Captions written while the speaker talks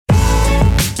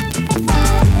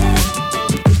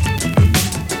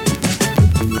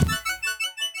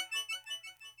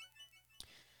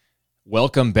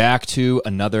Welcome back to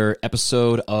another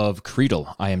episode of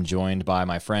Creedle. I am joined by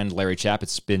my friend Larry Chapp.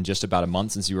 It's been just about a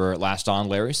month since you were last on,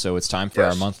 Larry, so it's time for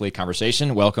our monthly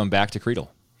conversation. Welcome back to Creedle.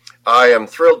 I am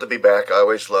thrilled to be back. I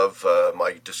always love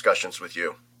my discussions with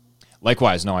you.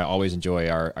 Likewise. No, I always enjoy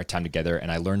our time together,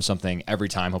 and I learn something every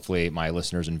time. Hopefully my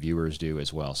listeners and viewers do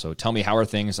as well. So tell me, how are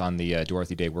things on the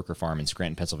Dorothy Day Worker Farm in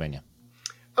Scranton, Pennsylvania?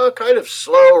 Kind of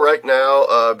slow right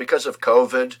now because of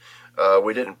COVID.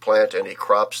 We didn't plant any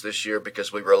crops this year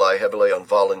because we rely heavily on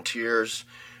volunteers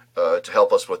to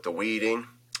help us with the weeding.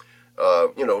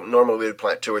 Normally we would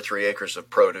plant 2 or 3 acres of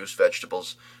produce,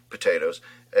 vegetables, potatoes,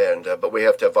 but we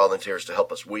have to have volunteers to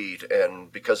help us weed.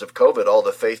 And because of COVID, all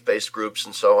the faith-based groups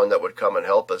and so on that would come and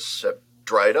help us have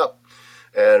dried up,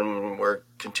 and we're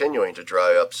continuing to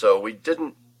dry up. So we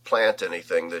didn't plant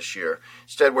anything this year.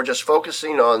 Instead, we're just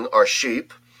focusing on our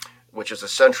sheep, which is a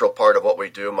central part of what we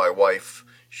do. My wife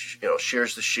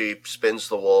shears the sheep, spins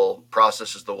the wool,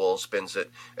 processes the wool, spins it,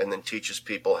 and then teaches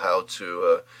people how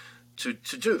to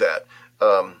do that.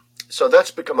 So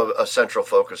that's become a central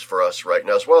focus for us right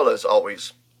now, as well as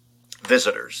always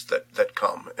visitors that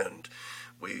come, and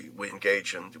we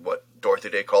engage in what Dorothy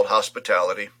Day called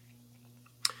hospitality,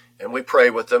 and we pray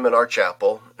with them in our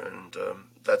chapel, and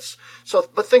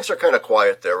but things are kind of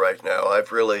quiet there right now.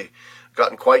 I've really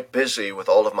gotten quite busy with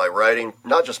all of my writing,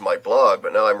 not just my blog,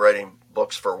 but now I'm writing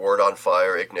books for Word on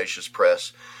Fire, Ignatius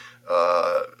Press.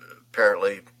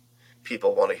 Apparently,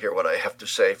 people want to hear what I have to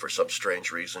say for some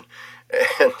strange reason,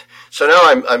 and so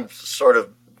now I'm sort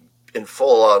of in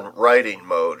full-on writing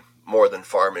mode more than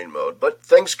farming mode. But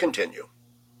things continue.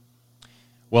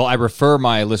 Well, I refer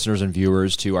my listeners and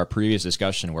viewers to our previous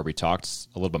discussion where we talked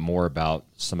a little bit more about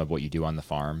some of what you do on the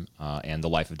farm and the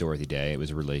life of Dorothy Day. It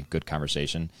was a really good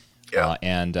conversation. Yeah.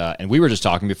 And we were just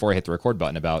talking before I hit the record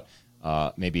button about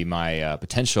maybe my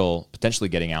potentially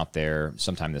getting out there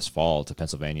sometime this fall to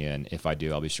Pennsylvania, and if I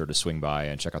do, I'll be sure to swing by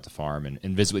and check out the farm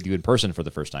and visit with you in person for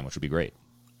the first time, which would be great.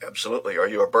 Absolutely. Are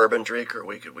you a bourbon drinker?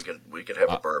 We could have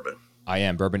a bourbon. I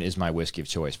am. Bourbon is my whiskey of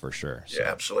choice for sure. So. Yeah,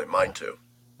 absolutely. Mine too.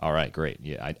 All right, great.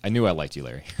 Yeah, I knew I liked you,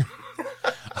 Larry.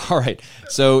 All right.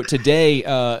 So today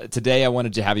I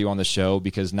wanted to have you on the show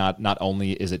because not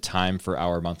only is it time for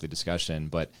our monthly discussion,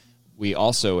 but we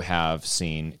also have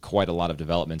seen quite a lot of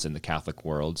developments in the Catholic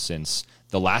world since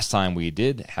the last time we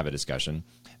did have a discussion.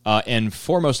 And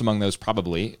foremost among those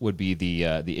probably would be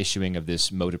the issuing of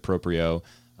this motu proprio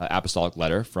apostolic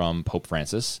letter from Pope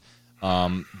Francis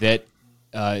that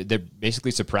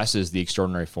basically suppresses the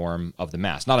extraordinary form of the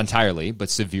Mass. Not entirely, but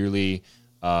severely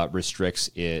restricts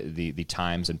the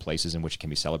times and places in which it can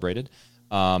be celebrated.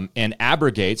 And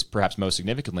abrogates, perhaps most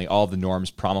significantly, all of the norms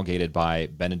promulgated by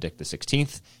Benedict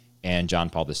XVI and John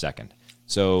Paul II.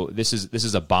 So this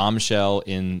is a bombshell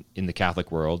in the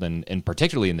Catholic world, and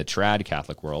particularly in the trad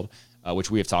Catholic world,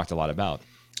 which we have talked a lot about.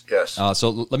 Yes. So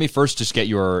let me first just get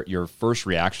your first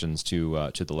reactions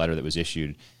to the letter that was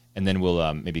issued, and then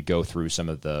we'll maybe go through some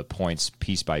of the points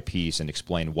piece by piece and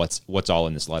explain what's all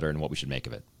in this letter and what we should make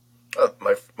of it.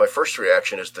 My first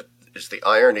reaction is the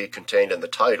irony contained in the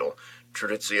title,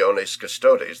 Traditionis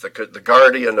Custodes, the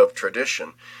guardian of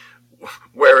tradition,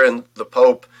 wherein the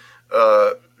Pope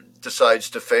decides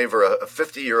to favor a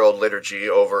 50-year-old liturgy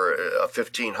over a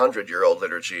 1,500-year-old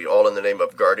liturgy, all in the name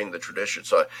of guarding the tradition.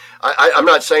 So I'm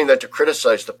not saying that to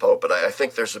criticize the Pope, but I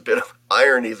think there's a bit of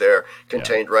irony there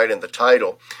contained right in the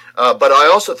title. But I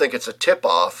also think it's a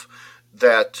tip-off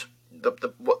that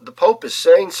the Pope is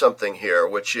saying something here,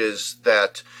 which is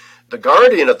that the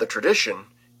guardian of the tradition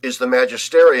is the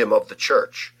magisterium of the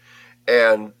Church,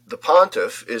 and the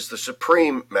pontiff is the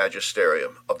supreme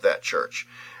magisterium of that church.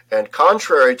 And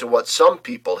contrary to what some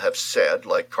people have said,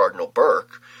 like Cardinal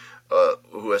Burke,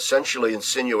 who essentially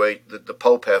insinuate that the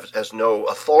Pope has no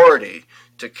authority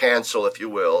to cancel, if you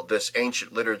will, this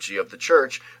ancient liturgy of the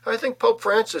Church, I think Pope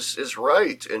Francis is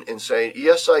right in saying,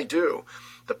 yes, I do.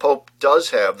 The Pope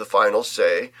does have the final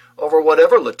say over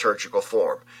whatever liturgical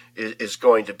form is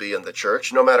going to be in the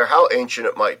Church, no matter how ancient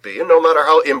it might be, and no matter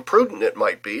how imprudent it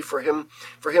might be for him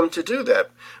to do that.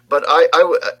 But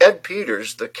Ed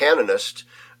Peters, the canonist,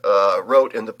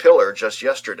 wrote in The Pillar just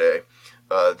yesterday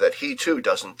that he too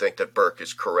doesn't think that Burke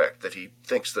is correct, that he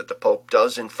thinks that the Pope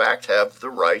does in fact have the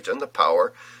right and the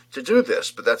power to do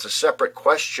this, but that's a separate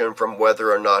question from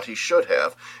whether or not he should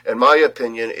have. And my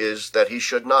opinion is that he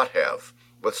should not have,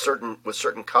 with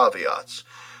certain caveats.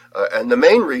 And the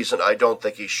main reason I don't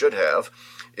think he should have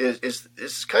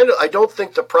is kind of, I don't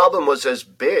think the problem was as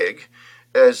big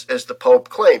as the Pope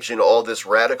claims. You know, all this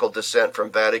radical dissent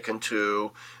from Vatican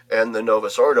II and the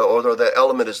Novus Ordo, although that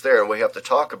element is there, and we have to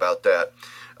talk about that.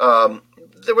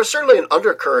 There was certainly an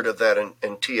undercurrent of that in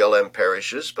TLM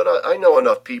parishes, but I know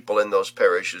enough people in those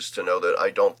parishes to know that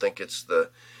I don't think it's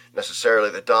necessarily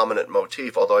the dominant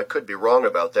motif, although I could be wrong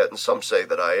about that, and some say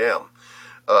that I am.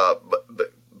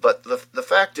 But the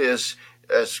fact is,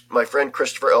 as my friend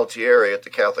Christopher Altieri at the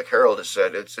Catholic Herald has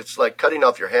said, it's like cutting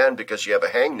off your hand because you have a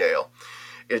hangnail.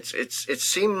 It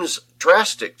seems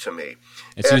drastic to me.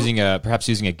 It's perhaps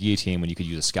using a guillotine when you could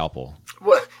use a scalpel.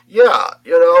 Well, yeah,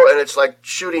 and it's like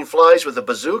shooting flies with a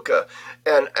bazooka,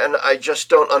 and I just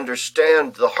don't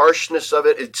understand the harshness of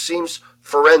it. It seems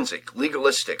forensic,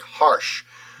 legalistic, harsh,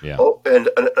 yeah.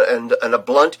 and a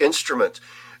blunt instrument.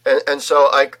 And so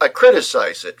I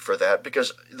criticize it for that,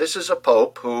 because this is a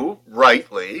pope who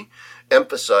rightly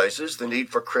emphasizes the need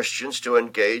for Christians to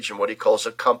engage in what he calls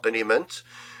accompaniment,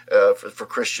 for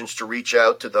Christians to reach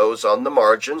out to those on the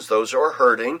margins, those who are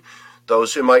hurting,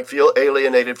 those who might feel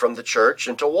alienated from the church,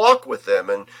 and to walk with them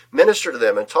and minister to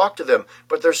them and talk to them.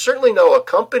 But there's certainly no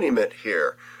accompaniment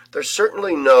here. There's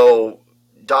certainly no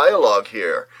dialogue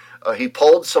here. He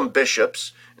polled some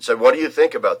bishops and said, "What do you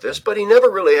think about this?" But he never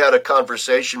really had a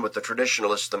conversation with the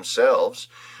traditionalists themselves,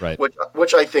 right.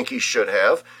 which I think he should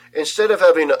have. Instead of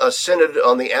having a synod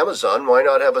on the Amazon, why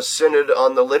not have a synod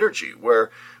on the liturgy,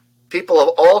 where people of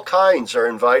all kinds are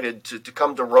invited to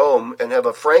come to Rome and have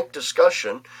a frank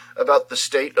discussion about the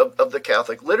state of the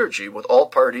Catholic liturgy with all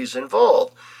parties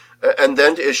involved, and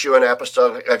then to issue an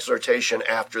apostolic exhortation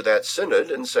after that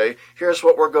synod and say, here's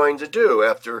what we're going to do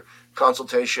after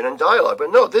consultation and dialogue.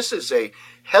 But no, this is a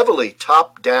heavily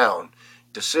top-down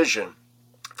decision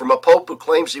from a pope who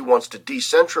claims he wants to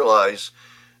decentralize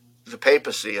the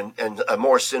papacy and a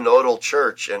more synodal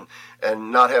church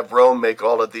and not have Rome make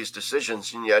all of these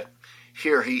decisions, and yet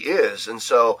here he is. And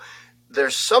so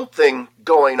there's something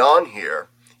going on here.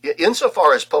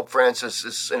 Insofar as Pope Francis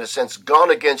is, in a sense,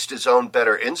 gone against his own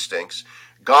better instincts,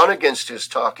 gone against his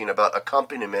talking about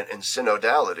accompaniment and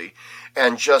synodality,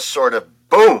 and just sort of,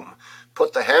 boom,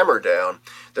 put the hammer down.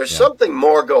 There's something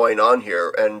more going on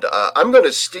here, and I'm going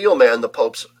to steel man the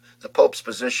Pope's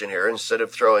position here instead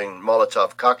of throwing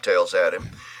Molotov cocktails at him.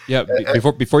 Yeah,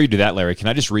 before you do that, Larry, can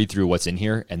I just read through what's in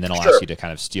here, and then I'll ask you to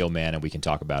kind of steel man, and we can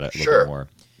talk about it a little bit more.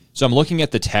 So I'm looking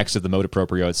at the text of the Motu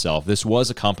Proprio itself. This was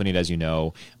accompanied, as you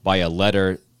know, by a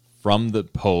letter from the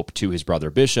Pope to his brother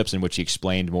bishops, in which he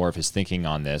explained more of his thinking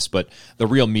on this, but the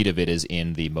real meat of it is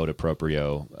in the Motu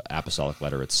Proprio apostolic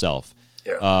letter itself.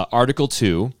 Yeah. Article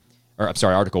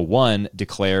 1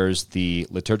 declares the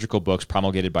liturgical books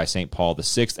promulgated by St. Paul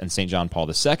VI and St. John Paul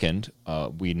II,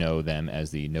 we know them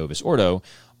as the Novus Ordo,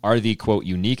 are the, quote,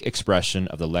 unique expression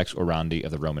of the lex orandi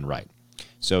of the Roman Rite.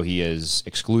 So he is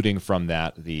excluding from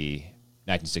that the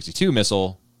 1962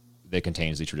 missal that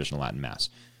contains the traditional Latin Mass.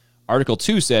 Article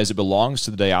 2 says it belongs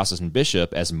to the diocesan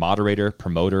bishop as moderator,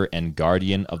 promoter, and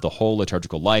guardian of the whole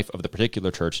liturgical life of the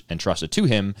particular church entrusted to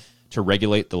him to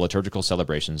regulate the liturgical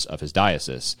celebrations of his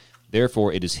diocese.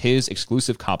 Therefore, it is his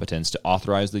exclusive competence to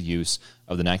authorize the use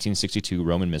of the 1962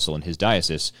 Roman Missal in his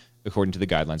diocese, according to the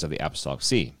guidelines of the Apostolic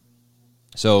See.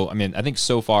 So, I mean, I think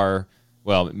so far,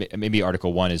 well, maybe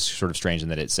Article 1 is sort of strange in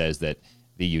that it says that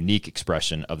the unique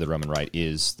expression of the Roman Rite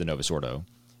is the Novus Ordo.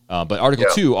 But Article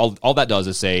 2, all that does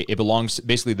is say it belongs,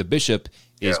 basically the bishop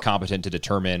is competent to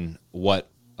determine what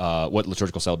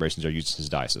liturgical celebrations are used in his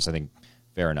diocese. I think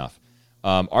fair enough.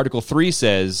 Article 3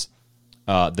 says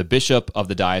the bishop of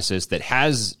the diocese that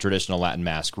has traditional Latin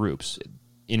Mass groups,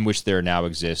 in which there now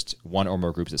exist one or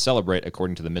more groups that celebrate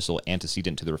according to the missal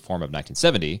antecedent to the reform of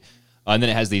 1970, and then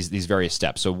it has these various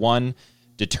steps. So one,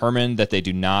 determine that they're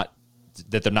not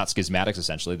schismatics,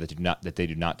 essentially, that they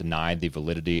do not deny the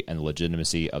validity and the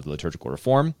legitimacy of the liturgical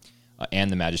reform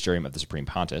and the magisterium of the Supreme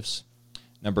Pontiffs.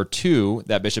 Number 2,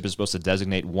 that bishop is supposed to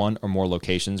designate one or more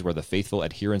locations where the faithful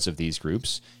adherents of these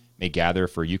groups may gather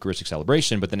for Eucharistic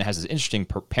celebration, but then it has this interesting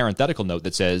parenthetical note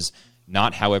that says,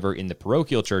 not, however, in the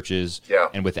parochial churches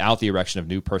and without the erection of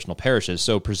new personal parishes.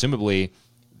 So presumably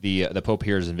the Pope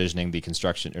here is envisioning the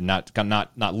construction, or not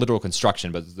literal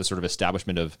construction, but the sort of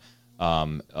establishment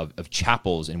of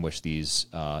chapels in which these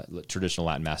traditional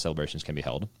Latin Mass celebrations can be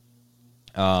held.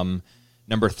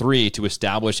 Number 3, to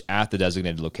establish at the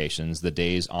designated locations the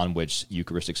days on which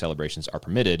Eucharistic celebrations are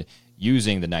permitted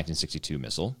using the 1962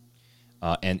 Missal.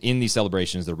 And in these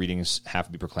celebrations, the readings have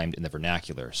to be proclaimed in the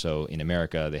vernacular. So in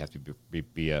America, they have to be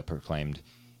proclaimed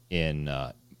in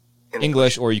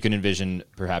English, or you can envision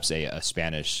perhaps a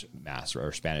Spanish Mass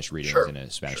or Spanish readings in a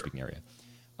Spanish-speaking area.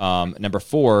 Number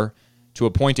 4, to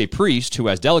appoint a priest who,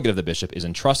 as delegate of the bishop, is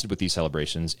entrusted with these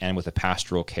celebrations and with the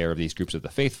pastoral care of these groups of the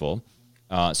faithful.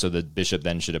 So the bishop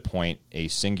then should appoint a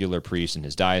singular priest in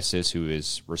his diocese who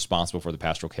is responsible for the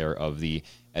pastoral care of the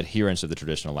adherents of the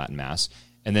traditional Latin Mass.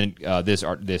 And then this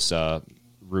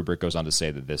rubric goes on to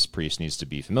say that this priest needs to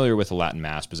be familiar with the Latin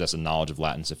Mass, possess a knowledge of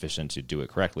Latin sufficient to do it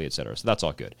correctly, etc. So that's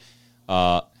all good.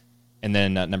 And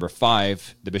then number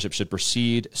 5, the bishop should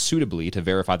proceed suitably to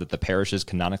verify that the parishes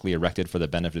canonically erected for the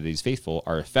benefit of these faithful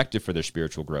are effective for their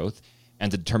spiritual growth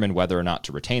and to determine whether or not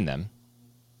to retain them.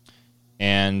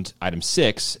 And item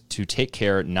 6, to take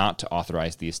care not to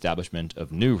authorize the establishment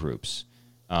of new groups.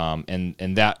 And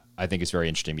that, I think, is very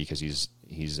interesting because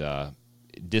he's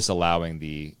disallowing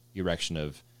the erection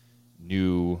of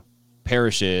new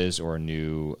parishes or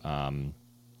new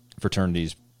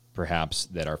fraternities, perhaps,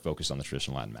 that are focused on the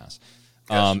traditional Latin Mass.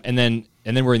 Yes. And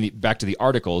then we're back to the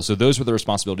articles. So those were the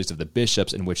responsibilities of the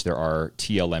bishops in which there are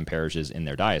TLM parishes in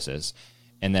their diocese.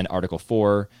 And then Article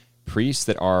 4, priests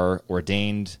that are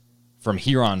ordained from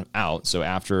here on out, so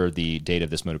after the date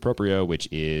of this motu proprio, which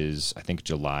is, I think,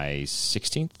 July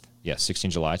 16th. Yes,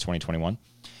 16 July 2021.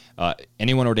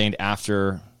 Anyone ordained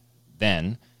after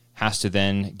then has to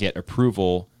then get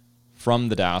approval from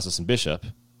the diocesan bishop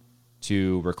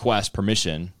to request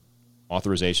permission,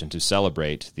 authorization to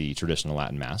celebrate the traditional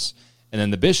Latin Mass. And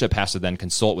then the bishop has to then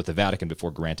consult with the Vatican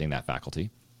before granting that faculty.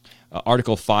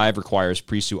 Article 5 requires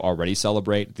priests who already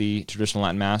celebrate the traditional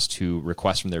Latin Mass to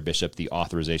request from their bishop the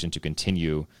authorization to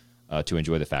continue to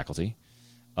enjoy the faculty.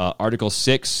 Article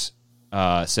 6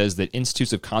 says that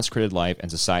institutes of consecrated life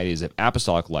and societies of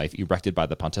apostolic life erected by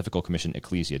the Pontifical Commission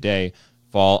Ecclesia Dei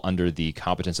fall under the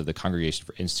competence of the Congregation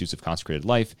for Institutes of Consecrated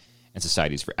Life and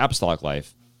Societies for Apostolic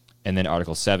Life. And then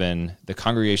Article 7, the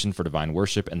Congregation for Divine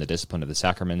Worship and the Discipline of the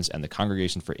Sacraments and the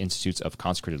Congregation for Institutes of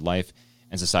Consecrated Life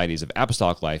and Societies of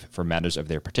Apostolic Life for matters of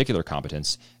their particular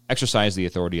competence exercise the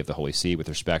authority of the Holy See with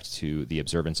respect to the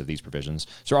observance of these provisions.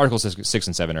 So Articles 6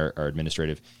 and 7 are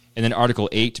administrative. And then Article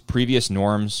 8, previous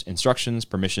norms, instructions,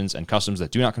 permissions, and customs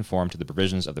that do not conform to the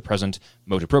provisions of the present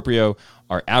motu proprio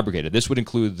are abrogated. This would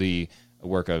include the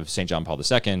work of St. John Paul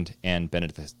II and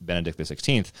Benedict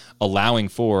XVI, allowing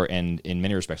for and in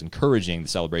many respects encouraging the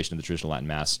celebration of the traditional Latin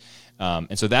Mass.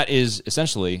 And so that is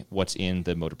essentially what's in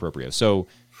the motu proprio. So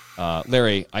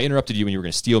Larry, I interrupted you when you were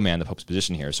going to steelman the Pope's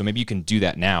position here, so maybe you can do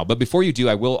that now. But before you do,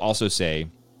 I will also say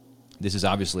this is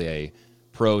obviously a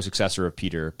pro-successor of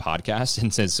Peter podcast,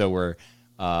 and since so we're,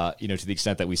 to the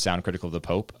extent that we sound critical of the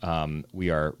Pope,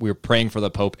 we're praying for the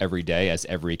Pope every day, as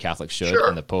every Catholic should. Sure.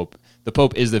 And the Pope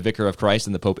is the vicar of Christ,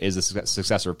 and the Pope is the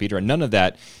successor of Peter, and none of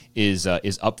that is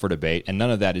up for debate, and none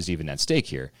of that is even at stake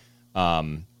here.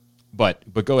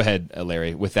 But go ahead,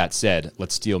 Larry. With that said,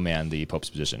 let's steelman the Pope's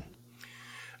position.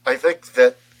 I think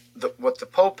that what the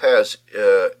Pope has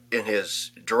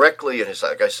directly in his,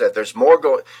 like I said, there's more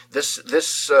going.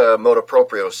 This motu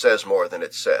proprio says more than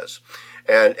it says,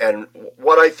 and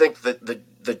what I think that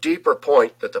the deeper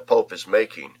point that the Pope is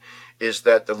making is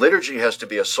that the liturgy has to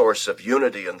be a source of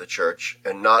unity in the Church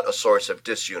and not a source of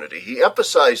disunity. He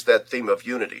emphasized that theme of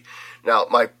unity. Now,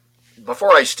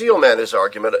 before I steelman his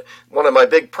argument, one of my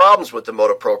big problems with the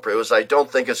motu proprio is I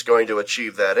don't think it's going to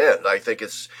achieve that end. I think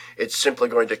it's simply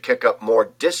going to kick up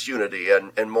more disunity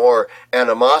and more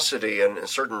animosity and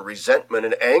certain resentment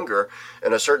and anger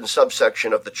in a certain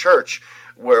subsection of the Church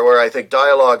where I think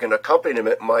dialogue and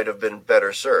accompaniment might have been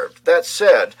better served. That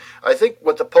said, I think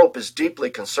what the Pope is deeply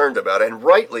concerned about, and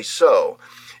rightly so,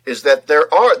 is that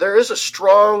there is a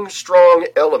strong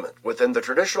element within the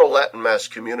traditional Latin Mass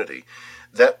community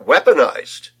that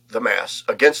weaponized the Mass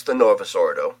against the Novus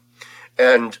Ordo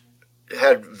and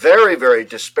had very, very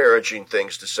disparaging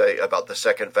things to say about the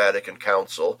Second Vatican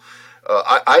Council.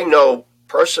 I know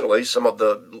personally some of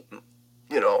the,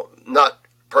 not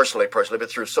personally, but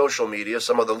through social media,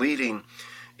 some of the leading,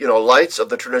 lights of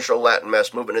the traditional Latin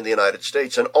Mass movement in the United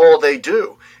States, and all they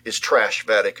do is trash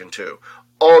Vatican II.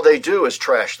 All they do is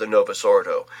trash the Novus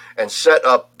Ordo and set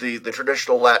up the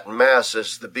traditional Latin Mass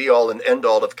as the be-all and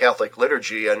end-all of Catholic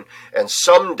liturgy, and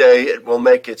someday it will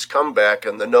make its comeback,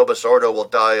 and the Novus Ordo will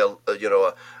die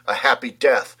a happy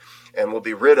death, and we'll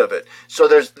be rid of it. So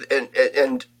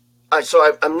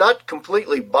I'm not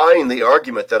completely buying the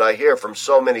argument that I hear from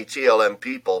so many TLM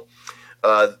people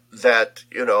that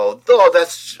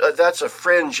that's a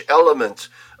fringe element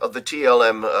of the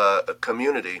TLM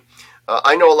community.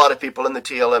 I know a lot of people in the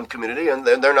TLM community, and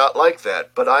they're not like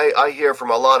that. But I hear from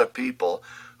a lot of people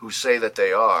who say that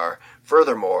they are.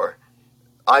 Furthermore,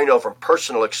 I know from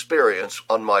personal experience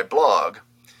on my blog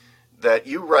that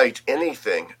you write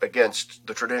anything against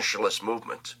the traditionalist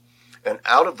movement, and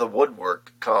out of the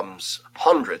woodwork comes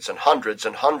hundreds and hundreds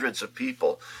and hundreds of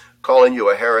people calling you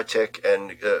a heretic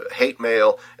and hate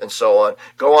mail and so on,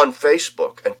 go on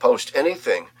Facebook and post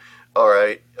anything, all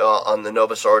right, on the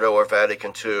Novus Ordo or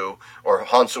Vatican II or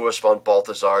Honsuus von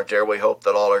Balthasar, Dare We Hope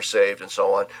That All Are Saved, and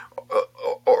so on.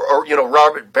 Or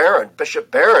Robert Barron,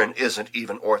 Bishop Barron isn't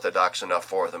even orthodox enough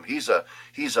for them. He's a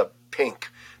pink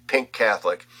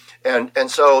Catholic. And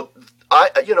so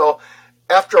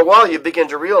after a while you begin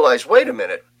to realize, wait a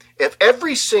minute, if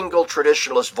every single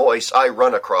traditionalist voice I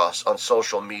run across on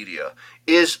social media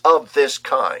is of this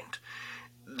kind,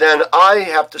 then I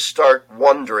have to start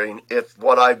wondering if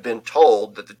what I've been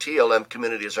told, that the TLM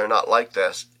communities are not like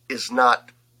this, is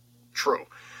not true.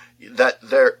 That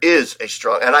there is a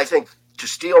strong, and I think to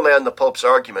steelman the Pope's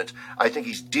argument, I think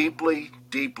he's deeply,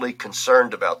 deeply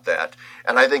concerned about that.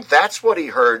 And I think that's what he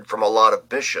heard from a lot of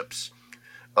bishops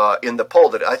in the poll.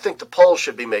 That I think the poll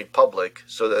should be made public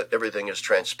so that everything is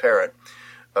transparent.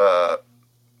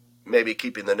 Maybe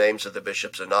keeping the names of the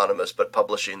bishops anonymous, but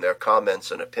publishing their comments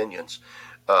and opinions.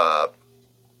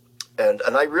 And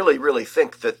I really, really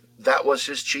think that was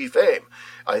his chief aim.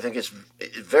 I think it's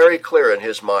very clear in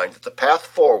his mind that the path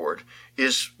forward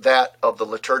is that of the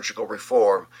liturgical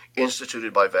reform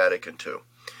instituted by Vatican II.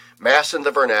 Mass in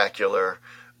the vernacular,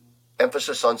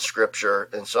 emphasis on Scripture,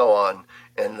 and so on.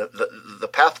 And the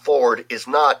path forward is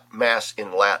not Mass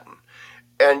in Latin.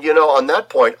 And, on that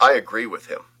point, I agree with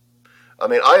him. I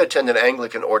mean, I attend an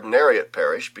Anglican ordinariate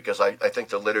parish because I think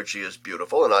the liturgy is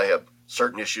beautiful, and I have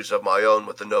certain issues of my own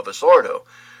with the Novus Ordo.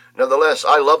 Nevertheless,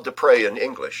 I love to pray in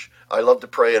English. I love to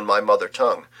pray in my mother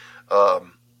tongue.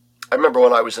 I remember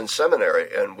when I was in seminary,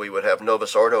 and we would have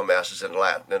Novus Ordo masses in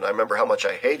Latin, and I remember how much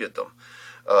I hated them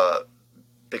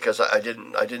because I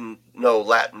didn't know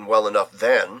Latin well enough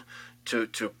then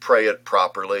to pray it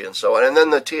properly and so on. And then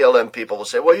the TLM people will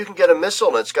say, well, you can get a missal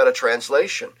and it's got a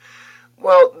translation.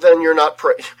 Well, then you're not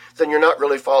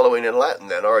really following in Latin,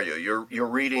 then, are you? You're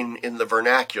reading in the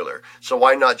vernacular. So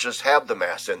why not just have the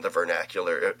Mass in the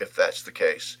vernacular if that's the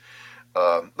case?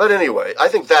 But anyway, I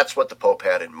think that's what the Pope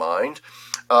had in mind.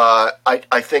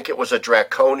 I think it was a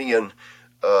draconian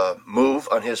move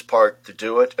on his part to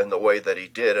do it in the way that he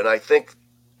did. And I think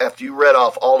after you read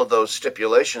off all of those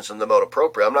stipulations in the motu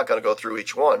proprio, I'm not going to go through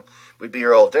each one. We'd be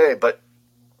here all day, but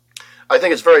I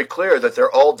think it's very clear that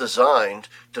they're all designed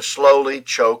to slowly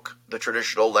choke the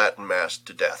traditional Latin Mass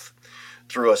to death.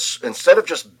 Instead of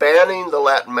just banning the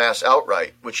Latin Mass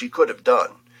outright, which he could have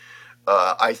done,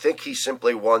 I think he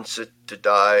simply wants it to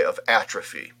die of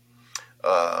atrophy,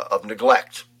 of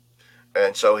neglect.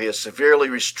 And so he has severely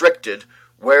restricted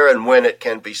where and when it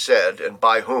can be said and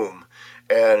by whom.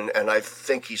 And I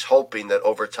think he's hoping that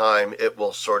over time it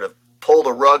will sort of pull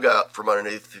the rug out from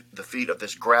underneath the feet of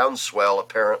this groundswell,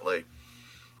 apparently,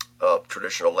 of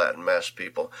traditional Latin Mass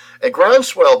people. A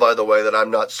groundswell, by the way, that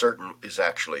I'm not certain is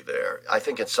actually there. I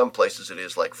think in some places it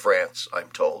is, like France, I'm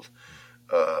told.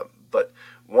 But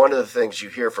one of the things you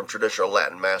hear from traditional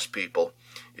Latin Mass people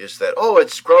is that,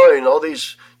 it's growing, all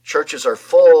these churches are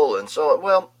full, and so on.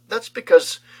 Well, that's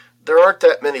because there aren't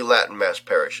that many Latin Mass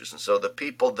parishes, and so the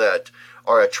people that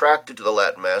are attracted to the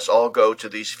Latin Mass all go to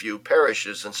these few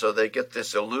parishes, and so they get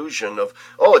this illusion of,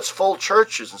 it's full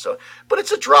churches and so on. But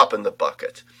it's a drop in the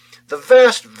bucket. The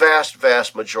vast, vast,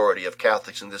 vast majority of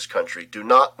Catholics in this country do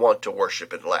not want to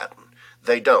worship in Latin.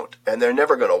 They don't, and they're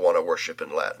never going to want to worship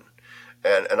in Latin.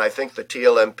 And I think the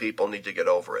TLM people need to get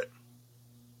over it.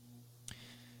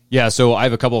 Yeah, so I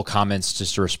have a couple of comments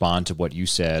just to respond to what you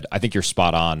said. I think you're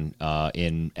spot on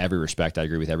in every respect. I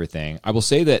agree with everything. I will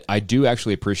say that I do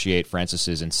actually appreciate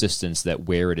Francis's insistence that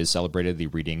where it is celebrated, the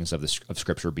readings of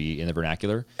Scripture be in the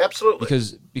vernacular. Absolutely,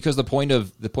 because the point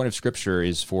of Scripture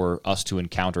is for us to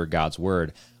encounter God's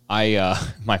word.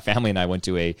 My family and I went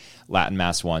to a Latin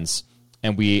Mass once,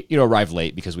 and we arrived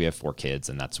late because we have 4 kids,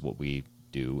 and that's what we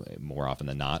do more often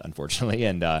than not, unfortunately.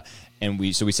 And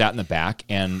we sat in the back,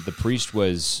 and the priest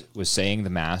was saying the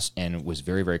Mass and was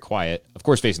very, very quiet, of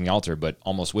course facing the altar, but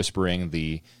almost whispering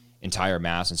the entire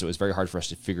Mass. And so it was very hard for us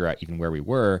to figure out even where we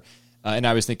were. And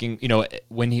I was thinking,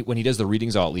 when he does the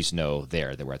readings, I'll at least know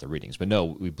that we're at the readings. But no,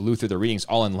 we blew through the readings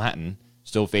all in Latin,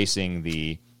 still facing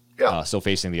the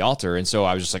altar. And so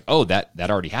I was just like,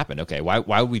 that already happened. Okay, why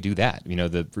would we do that?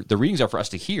 The readings are for us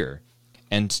to hear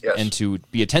and to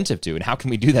be attentive to. And how can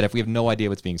we do that if we have no idea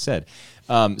what's being said?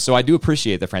 So I do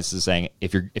appreciate that Francis is saying,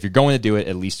 if you're going to do it,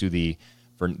 at least do the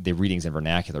readings in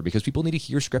vernacular, because people need to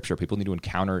hear Scripture. People need to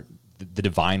encounter the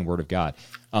divine Word of God.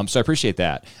 So I appreciate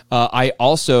that. I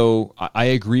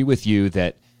agree with you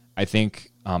that I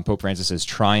think Pope Francis is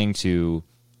trying to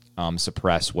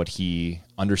suppress what he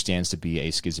understands to be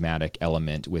a schismatic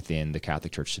element within the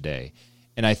Catholic Church today.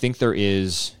 And I think there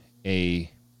is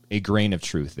a grain of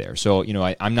truth there. So,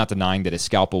 I'm not denying that a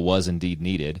scalpel was indeed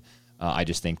needed. I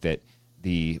just think that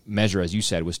the measure, as you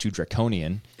said, was too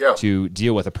draconian to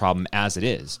deal with a problem as it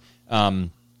is.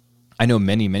 I know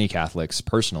many, many Catholics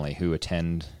personally who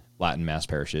attend Latin Mass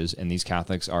parishes, and these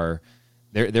Catholics are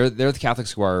they're the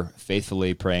Catholics who are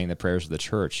faithfully praying the prayers of the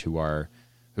Church,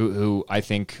 who I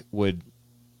think would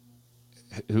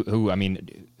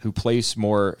who place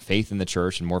more faith in the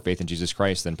Church and more faith in Jesus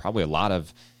Christ than probably a lot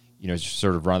of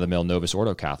sort of run of the mill Novus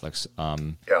Ordo Catholics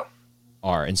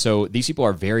are. And so these people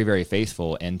are very, very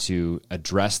faithful, and to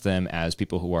address them as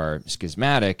people who are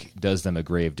schismatic does them a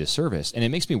grave disservice. And it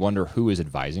makes me wonder who is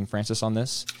advising Francis on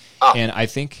this. And I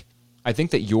think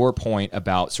that your point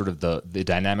about sort of the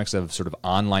dynamics of sort of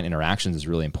online interactions is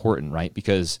really important, right?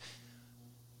 Because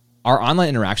our online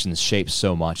interactions shape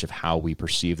so much of how we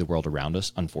perceive the world around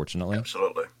us, unfortunately.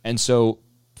 Absolutely. And so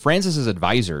Francis's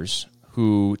advisors,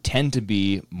 who tend to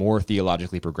be more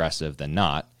theologically progressive than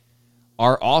not,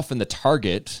 are often the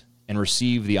target and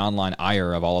receive the online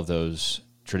ire of all of those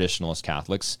traditionalist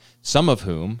Catholics, some of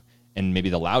whom, and maybe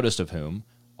the loudest of whom,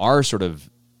 are sort of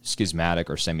schismatic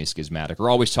or semi-schismatic, or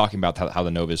always talking about how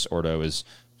the Novus Ordo is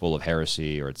full of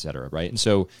heresy or et cetera, right? And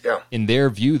so in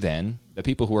their view then, the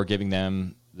people who are giving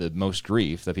them the most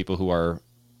grief, the people who are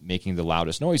making the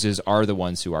loudest noises, are the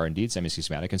ones who are indeed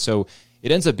semi-schismatic. And so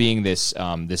it ends up being this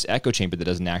echo chamber that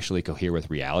doesn't actually cohere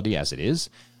with reality as it is.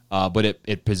 But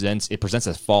it presents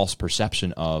a false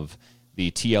perception of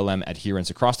the TLM adherents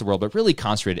across the world, but really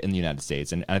concentrated in the United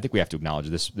States. And I think we have to acknowledge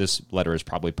this letter is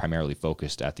probably primarily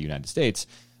focused at the United States,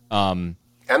 and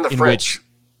the French,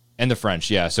 and the French.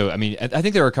 Yeah. So I mean, I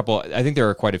think there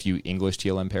are quite a few English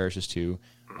TLM parishes too.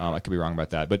 I could be wrong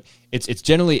about that, but it's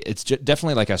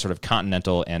definitely like a sort of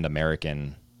continental and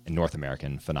American and North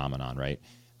American phenomenon, right?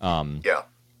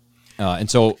 And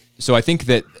so I think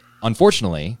that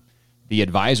unfortunately, the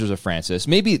advisors of Francis,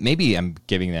 maybe I'm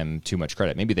giving them too much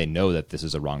credit. Maybe they know that this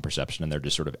is a wrong perception and they're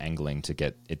just sort of angling to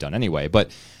get it done anyway.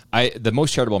 But the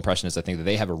most charitable impression is I think that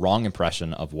they have a wrong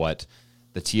impression of what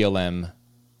the TLM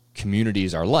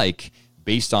communities are like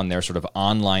based on their sort of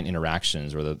online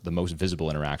interactions, or the most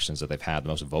visible interactions that they've had, the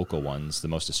most vocal ones, the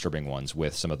most disturbing ones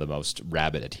with some of the most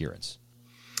rabid adherents.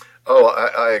 Oh,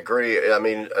 I agree. I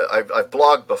mean, I've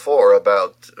blogged before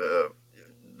about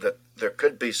that there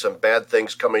could be some bad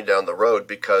things coming down the road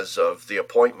because of the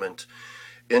appointment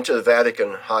into the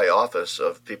Vatican high office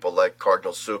of people like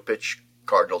Cardinal Cupich,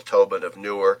 Cardinal Tobin of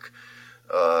Newark,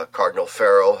 Cardinal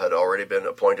Farrell had already been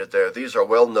appointed there. These are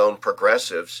well-known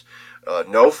progressives,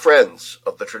 no friends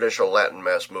of the traditional Latin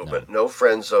Mass movement, no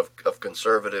friends of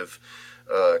conservative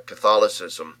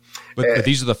Catholicism. But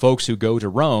these are the folks who go to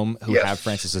Rome who have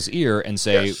Francis's ear and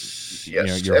say,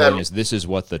 Your Holiness, this is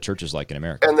what the church is like in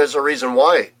America. And there's a reason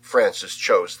why Francis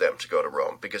chose them to go to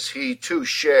Rome, because he too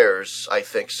shares, I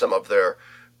think, some of their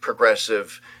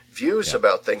progressive views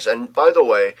about things. And by the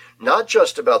way, not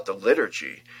just about the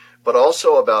liturgy, but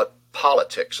also about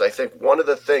politics. I think one of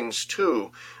the things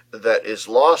too that is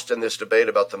lost in this debate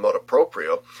about the motu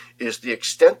proprio is the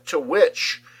extent to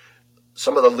which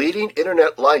some of the leading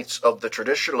internet lights of the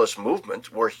traditionalist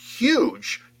movement were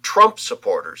huge Trump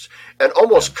supporters and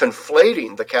almost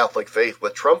conflating the Catholic faith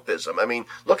with Trumpism. I mean,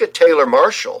 look at Taylor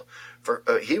Marshall.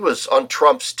 He was on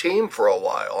Trump's team for a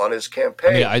while on his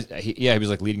campaign. He was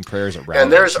like leading prayers around.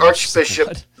 And there's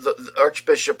the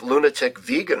Archbishop lunatic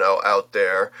Vigano out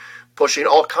there pushing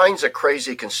all kinds of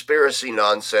crazy conspiracy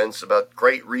nonsense about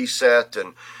Great Reset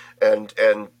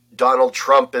and Donald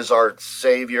Trump is our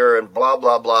savior and blah,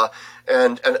 blah, blah.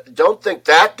 And don't think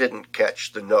that didn't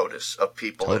catch the notice of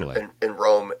people in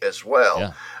Rome as well.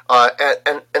 Yeah.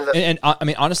 And I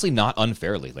mean, honestly, not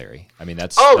unfairly, Larry. I mean,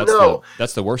 that's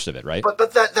the worst of it, right?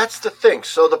 But that's the thing.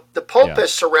 So the Pope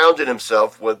has surrounded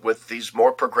himself with these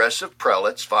more progressive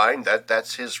prelates. Fine,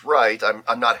 that's his right.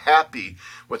 I'm not happy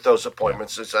with those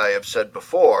appointments, as I have said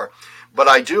before. But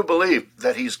I do believe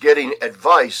that he's getting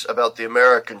advice about the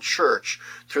American church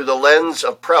through the lens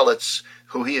of prelates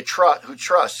who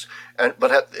trusts.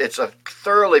 But it's a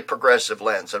thoroughly progressive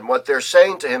lens. And what they're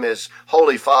saying to him is,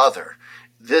 Holy Father,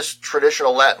 this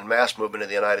traditional Latin Mass movement in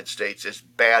the United States is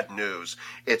bad news.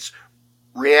 It's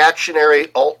reactionary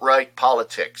alt-right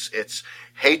politics. It's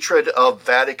hatred of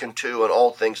Vatican II and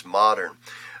all things modern.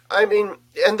 I mean,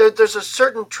 and there's a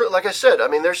certain, like I said, I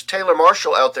mean, there's Taylor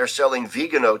Marshall out there selling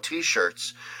Vigano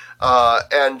T-shirts.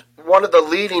 And one of the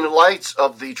leading lights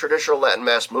of the traditional Latin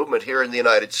Mass movement here in the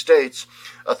United States,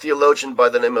 a theologian by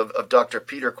the name of Dr.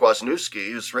 Peter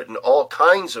Kwasniewski, who's written all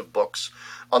kinds of books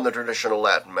on the traditional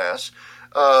Latin Mass,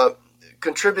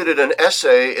 contributed an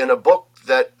essay in a book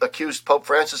that accused Pope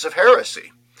Francis of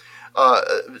heresy.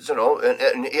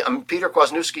 Peter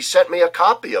Kwasniewski sent me a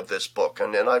copy of this book,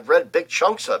 and I've read big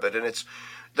chunks of it, and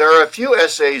there are a few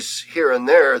essays here and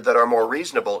there that are more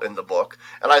reasonable in the book,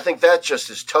 and I think that just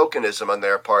is tokenism on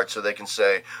their part, so they can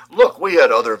say, look, we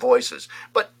had other voices.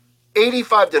 But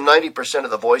 85 to 90%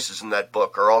 of the voices in that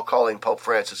book are all calling Pope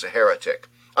Francis a heretic.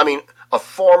 I mean, a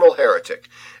formal heretic.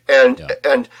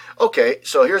 And okay,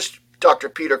 so here's Dr.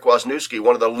 Peter Kwasniewski,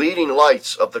 one of the leading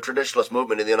lights of the traditionalist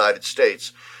movement in the United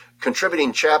States,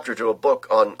 contributing chapter to a book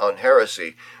on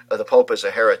heresy, the Pope is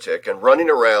a heretic, and running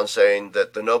around saying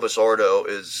that the Novus Ordo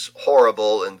is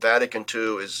horrible and Vatican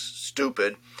II is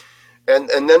stupid. And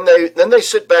then they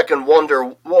sit back and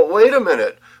wonder, well, wait a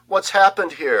minute, what's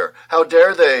happened here? How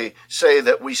dare they say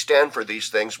that we stand for these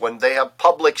things when they have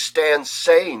public stands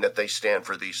saying that they stand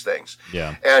for these things?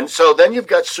 Yeah. And so then you've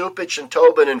got Supich and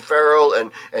Tobin and Farrell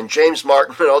and James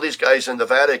Martin and all these guys in the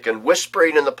Vatican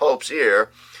whispering in the Pope's ear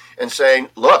and saying,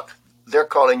 look, they're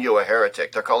calling you a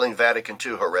heretic. They're calling Vatican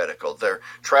II heretical. They're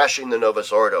trashing the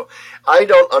Novus Ordo. I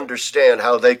don't understand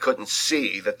how they couldn't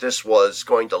see that this was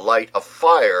going to light a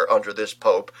fire under this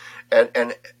Pope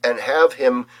and have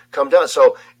him come down.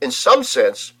 So in some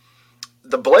sense,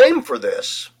 the blame for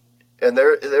this, and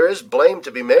there is blame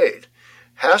to be made,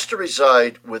 has to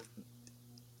reside with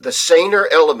the saner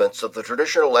elements of the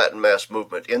traditional Latin Mass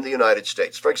movement in the United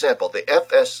States. For example, the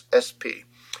FSSP.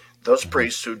 Those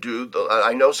priests who do,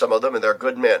 I know some of them, and they're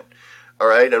good men, all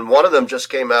right? And one of them just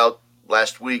came out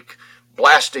last week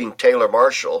blasting Taylor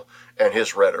Marshall and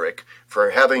his rhetoric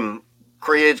for having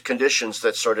created conditions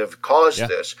that sort of caused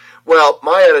this. Well,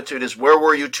 my attitude is, where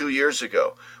were you 2 years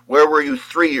ago? Where were you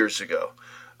 3 years ago?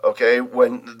 Okay,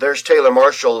 when there's Taylor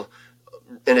Marshall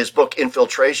in his book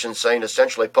Infiltration saying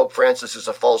essentially Pope Francis is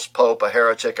a false pope, a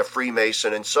heretic, a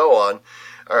Freemason, and so on.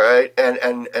 All right,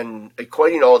 and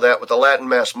equating all that with the Latin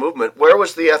Mass movement. Where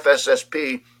was the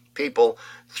FSSP people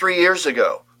 3 years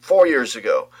ago, 4 years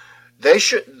ago? They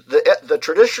should, the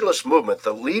traditionalist movement,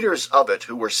 the leaders of it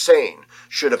who were sane,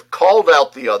 should have called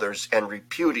out the others and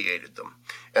repudiated them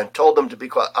and told them to be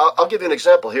quiet. I'll give you an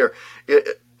example here.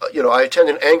 I attend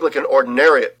an Anglican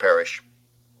ordinariate parish.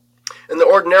 And the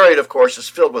ordinariate, of course, is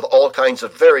filled with all kinds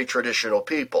of very traditional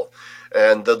people.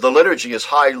 And the liturgy is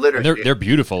high liturgy. And they're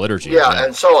beautiful liturgy. Yeah,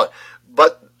 and so on.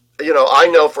 But, I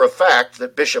know for a fact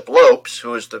that Bishop Lopes,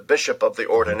 who is the bishop of the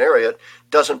ordinariate,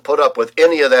 doesn't put up with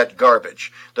any of that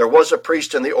garbage. There was a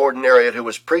priest in the ordinariate who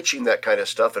was preaching that kind of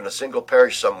stuff in a single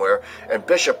parish somewhere, and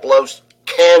Bishop Lopes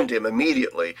canned him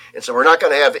immediately and said, we're not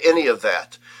going to have any of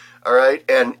that. All right?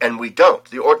 And we don't.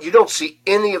 You don't see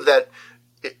any of that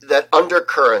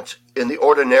undercurrent in the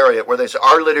ordinariate where they say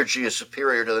our liturgy is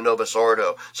superior to the Novus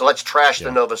Ordo, so let's trash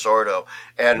the Novus Ordo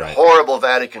and horrible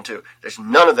Vatican II. There's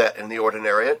none of that in the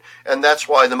ordinariate, and that's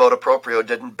why the motu proprio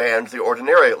didn't ban the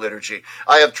ordinariate liturgy.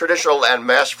 I have traditional and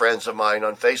mass friends of mine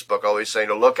on Facebook always saying,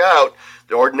 look out,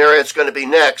 the ordinariate's going to be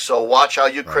next, so watch how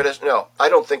you criticize. No, I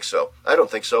don't think so. I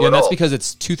don't think so at all. Yeah, that's because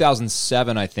it's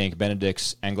 2007, I think,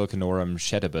 Benedict's Anglicanorum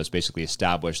Scettibus basically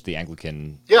established the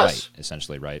Anglican rite,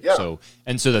 essentially, right? Yeah. So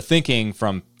the thinking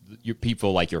from your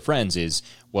people like your friends is,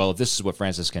 well, if this is what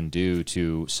Francis can do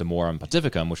to Summorum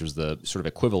Pontificum, which was the sort of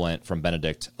equivalent from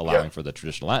Benedict allowing for the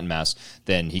traditional Latin Mass,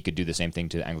 then he could do the same thing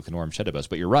to Anglicanorum Scettibus.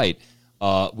 But you're right.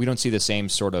 We don't see the same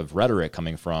sort of rhetoric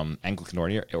coming from Anglican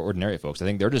ordinary folks. I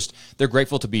think they're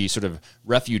grateful to be sort of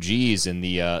refugees in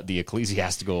the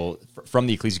ecclesiastical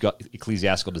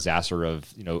disaster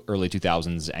of early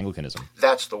 2000s Anglicanism.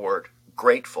 That's the word,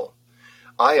 grateful.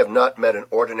 I have not met an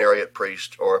ordinariate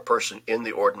priest or a person in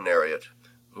the ordinariate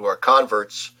who are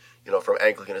converts, from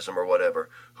Anglicanism or whatever,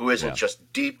 who isn't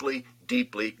just deeply,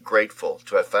 deeply grateful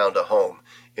to have found a home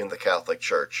in the Catholic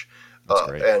Church. That's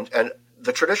great. And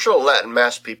the traditional Latin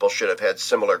Mass people should have had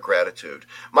similar gratitude.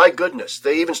 My goodness,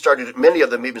 many of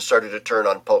them even started to turn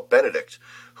on Pope Benedict,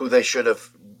 who they should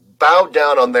have bowed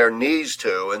down on their knees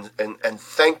to and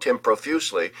thanked him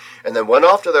profusely, and then went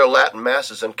off to their Latin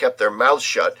Masses and kept their mouths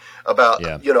shut about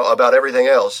everything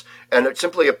else, and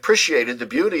simply appreciated the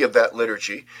beauty of that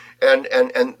liturgy and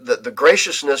the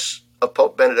graciousness of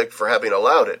Pope Benedict for having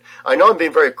allowed it. I know I'm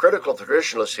being very critical of the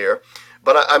traditionalists here,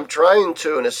 but I'm trying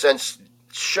to, in a sense,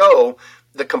 show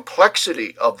the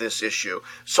complexity of this issue.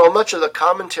 So much of the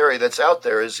commentary that's out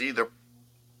there is either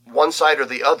one side or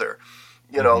the other.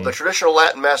 The traditional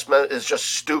Latin Mass is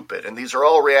just stupid, and these are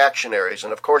all reactionaries,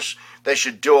 and of course they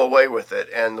should do away with it,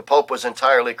 and the Pope was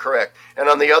entirely correct. And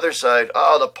on the other side,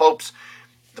 the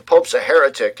Pope's a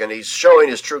heretic, and he's showing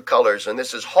his true colors, and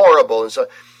this is horrible. And so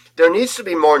there needs to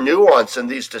be more nuance in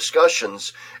these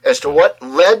discussions as to what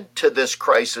led to this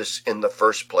crisis in the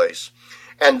first place.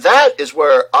 And that is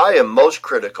where I am most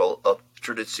critical of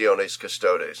Traditionis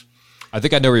Custodes. I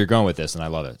think I know where you're going with this, and I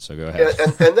love it. So go ahead.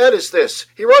 And that is this.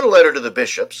 He wrote a letter to the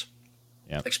bishops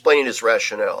Yeah. explaining his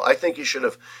rationale. I think he should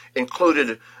have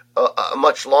included a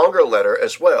much longer letter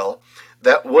as well.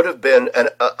 That would have been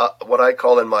what I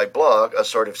call in my blog a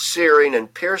sort of searing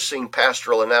and piercing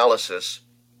pastoral analysis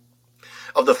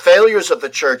of the failures of the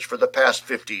church for the past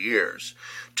 50 years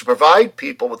to provide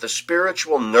people with the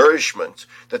spiritual nourishment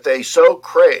that they so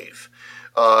crave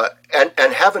and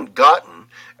haven't gotten.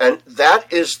 And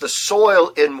that is the soil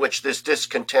in which this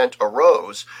discontent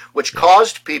arose, which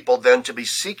caused people then to be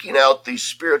seeking out these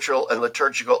spiritual and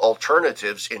liturgical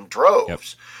alternatives in droves. Yep.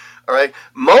 All right.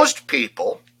 Most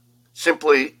people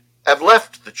simply have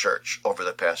left the church over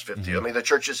the past 50 years. I mean, the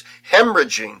church is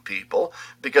hemorrhaging people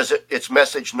because its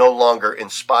message no longer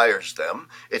inspires them.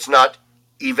 It's not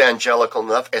evangelical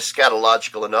enough,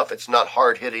 eschatological enough. It's not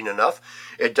hard-hitting enough.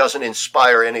 It doesn't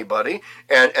inspire anybody.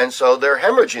 And so they're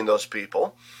hemorrhaging those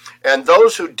people. And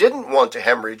those who didn't want to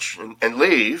hemorrhage and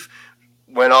leave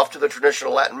went off to the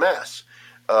traditional Latin Mass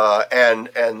and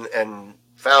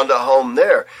found a home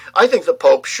there. I think the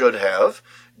Pope should have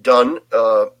done,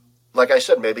 like I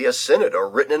said, maybe a synod or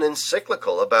written an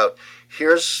encyclical about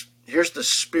here's the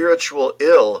spiritual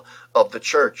ill of the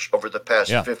church over the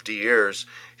past 50 years.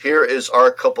 Here is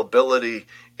our culpability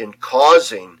in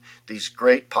causing these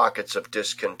great pockets of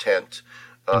discontent.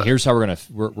 And here's how we're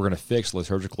gonna fix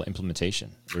liturgical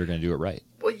implementation. We're gonna do it right.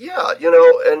 Well, yeah,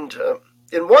 and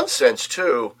in one sense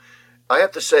too, I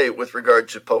have to say with regard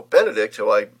to Pope Benedict,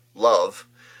 who I love,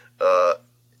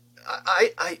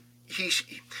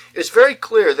 it's very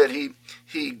clear that he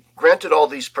granted all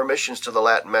these permissions to the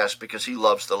Latin Mass because he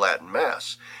loves the Latin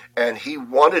Mass, and he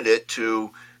wanted it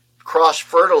to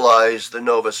cross-fertilize the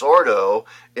Novus Ordo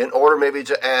in order maybe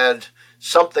to add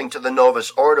something to the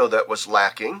Novus Ordo that was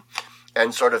lacking,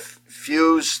 and sort of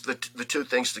fuse the two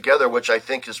things together, which I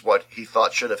think is what he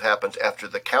thought should have happened after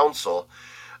the council.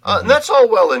 And that's all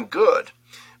well and good,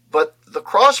 but the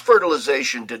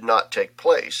cross-fertilization did not take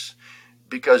place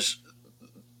because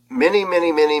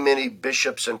many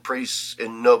bishops and priests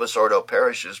in Novus Ordo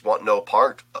parishes want no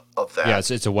part of that. Yeah,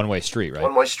 it's a one-way street, right?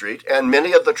 One-way street. And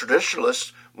many of the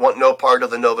traditionalists want no part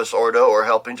of the Novus Ordo or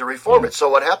helping to reform it. So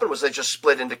what happened was they just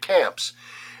split into camps.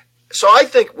 So I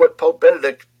think what Pope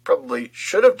Benedict probably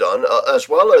should have done, as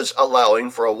well as allowing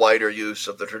for a wider use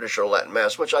of the traditional Latin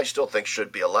Mass, which I still think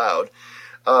should be allowed,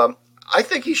 I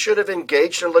think he should have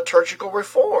engaged in liturgical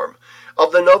reform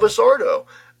of the Novus Ordo.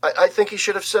 I think he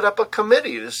should have set up a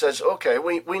committee that says, okay,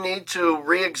 we need to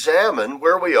re-examine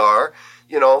where we are,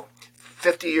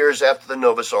 50 years after the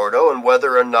Novus Ordo, and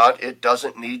whether or not it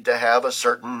doesn't need to have a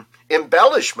certain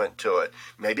embellishment to it.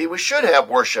 Maybe we should have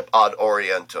worship ad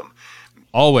orientem.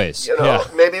 Always.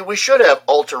 Maybe we should have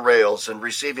altar rails and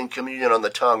receiving communion on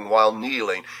the tongue while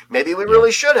kneeling. Maybe we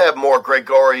really should have more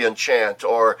Gregorian chant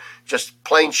or just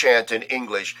plain chant in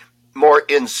English, more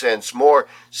incense, more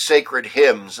sacred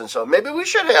hymns. And so maybe we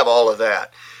should have all of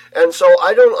that. And so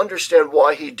I don't understand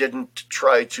why he didn't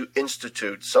try to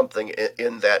institute something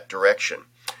in that direction.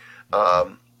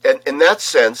 And in that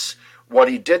sense, what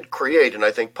he did create, and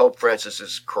I think Pope Francis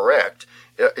is correct,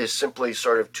 is simply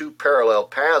sort of two parallel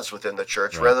paths within the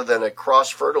church rather than a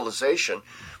cross-fertilization,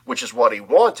 which is what he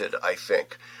wanted, I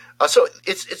think. So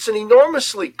it's an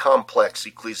enormously complex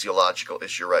ecclesiological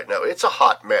issue right now. It's a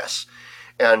hot mess.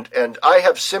 And I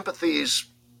have sympathies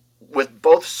with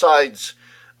both sides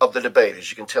of the debate.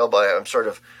 As you can tell by I'm sort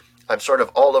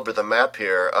of all over the map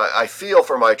here. I feel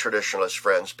for my traditionalist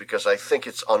friends because I think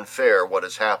it's unfair what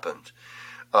has happened.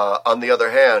 On the other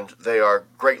hand, they are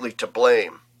greatly to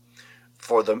blame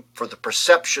for the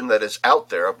perception that is out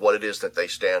there of what it is that they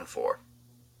stand for.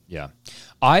 Yeah.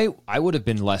 I would have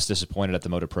been less disappointed at the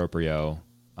motu proprio.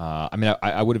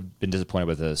 I would have been disappointed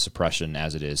with the suppression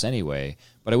as it is anyway,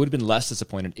 but I would have been less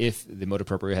disappointed if the motu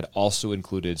proprio had also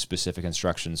included specific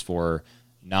instructions for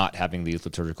not having these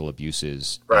liturgical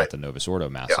abuses at the Novus Ordo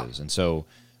masses. Yeah. And so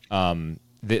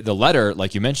the letter,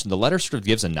 like you mentioned, the letter sort of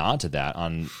gives a nod to that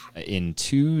in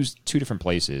two different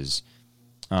places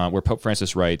where Pope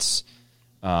Francis writes,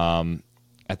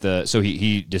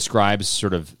 he describes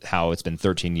sort of how it's been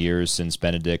 13 years since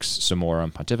Benedict's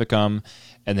Summorum Pontificum,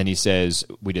 and then he says,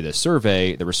 we did a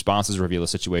survey, the responses reveal a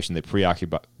situation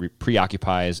that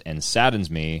preoccupies and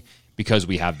saddens me because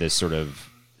we have this sort of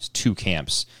two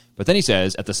camps. But then he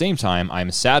says, at the same time,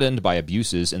 I'm saddened by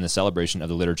abuses in the celebration of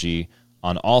the liturgy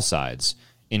on all sides.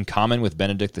 In common with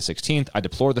Benedict XVI, I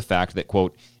deplore the fact that,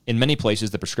 quote, in many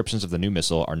places the prescriptions of the new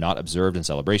missal are not observed in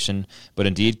celebration, but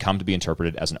indeed come to be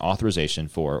interpreted as an authorization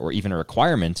for, or even a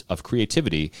requirement of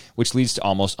creativity, which leads to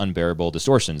almost unbearable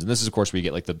distortions. And this is, of course, where you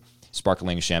get like the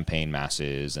sparkling champagne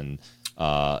masses and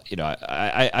I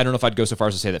don't know if I'd go so far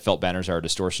as to say that felt banners are a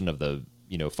distortion of the,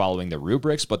 following the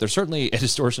rubrics, but they're certainly a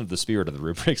distortion of the spirit of the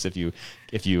rubrics, if you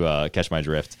catch my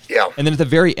drift. Yeah. And then at the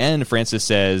very end, Francis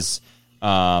says,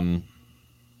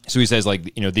 so he says,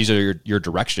 like, these are your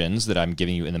directions that I'm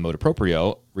giving you in the motu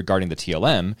proprio regarding the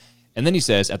TLM. And then he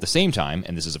says, at the same time,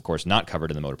 and this is, of course, not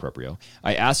covered in the motu proprio,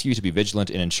 I ask you to be vigilant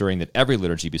in ensuring that every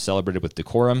liturgy be celebrated with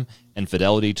decorum and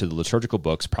fidelity to the liturgical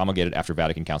books promulgated after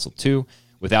Vatican Council II,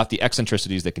 without the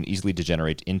eccentricities that can easily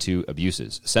degenerate into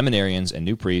abuses. Seminarians and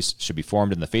new priests should be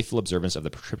formed in the faithful observance of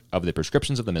the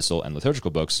prescriptions of the Missal and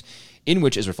liturgical books, in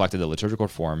which is reflected the liturgical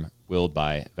form willed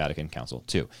by Vatican Council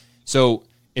II. So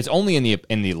it's only in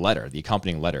the letter, the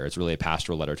accompanying letter. It's really a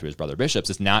pastoral letter to his brother bishops.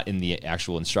 It's not in the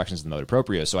actual instructions of the motu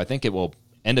proprio. So I think it will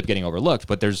end up getting overlooked.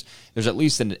 But there's at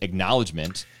least an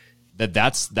acknowledgement that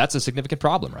that's a significant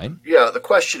problem, right? Yeah. The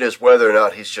question is whether or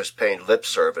not he's just paying lip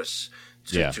service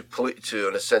to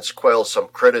in a sense, quell some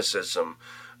criticism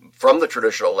from the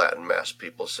traditional Latin Mass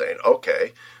people, saying,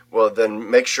 okay, well,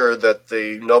 then make sure that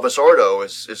the Novus Ordo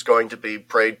is going to be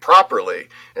prayed properly.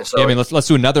 And so, let's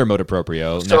do another motu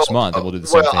proprio next month, and we'll do the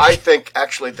same thing. Well, I think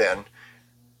actually then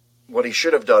what he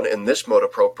should have done in this motu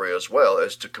proprio as well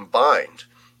is to combine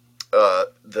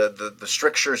the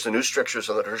strictures, the new strictures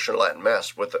of the traditional Latin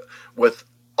Mass with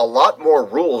a lot more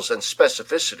rules and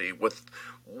specificity with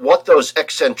what those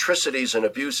eccentricities and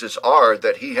abuses are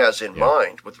that he has in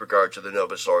mind with regard to the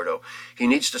Novus Ordo. He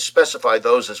needs to specify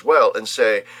those as well and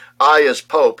say, I as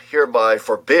Pope hereby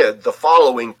forbid the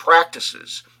following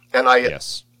practices. And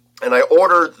I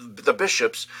order the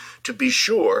bishops to be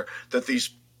sure that these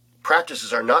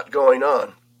practices are not going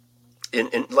on in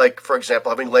like, for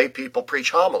example, having lay people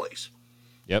preach homilies.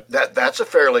 Yep. That's a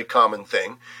fairly common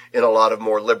thing in a lot of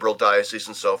more liberal dioceses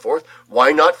and so forth.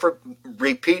 Why not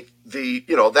repeat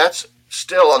that's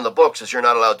still on the books, as you're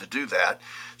not allowed to do that.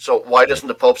 So why doesn't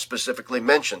the Pope specifically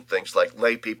mention things like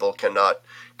lay people cannot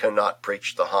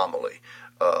preach the homily?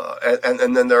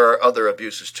 And then there are other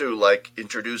abuses too, like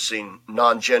introducing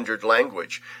non-gendered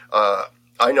language.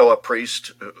 I know a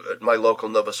priest at my local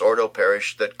Novus Ordo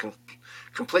parish that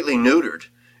completely neutered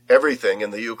everything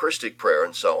in the Eucharistic prayer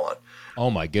and so on. Oh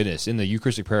my goodness! In the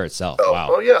Eucharistic prayer itself, wow.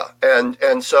 Oh yeah,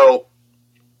 and so,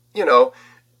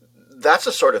 that's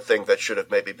the sort of thing that should have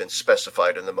maybe been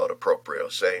specified in the motu proprio,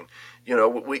 saying,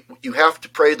 you have to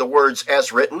pray the words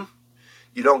as written.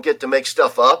 You don't get to make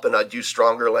stuff up, and I'd use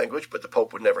stronger language, but the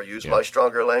Pope would never use my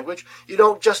stronger language. You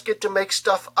don't just get to make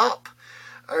stuff up.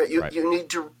 All right, you need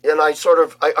to, and I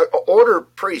order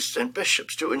priests and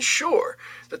bishops to ensure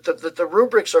that the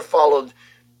rubrics are followed,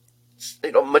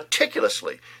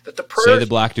 meticulously, that the prayers, say the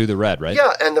black, do the red, right?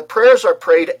 Yeah, and the prayers are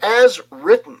prayed as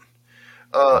written.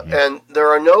 And there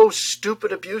are no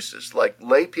stupid abuses like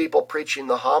lay people preaching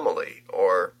the homily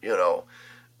or,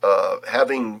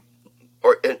 having,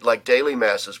 or like daily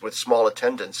masses with small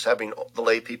attendance, having the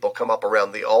lay people come up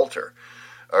around the altar,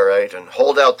 all right, and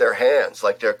hold out their hands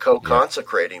like they're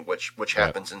co-consecrating, which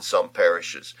happens in some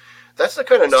parishes. That's the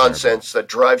kind of nonsense that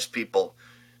drives people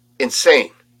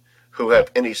insane who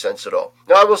have any sense at all.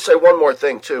 Now, I will say one more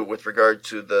thing, too, with regard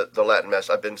to the Latin Mass.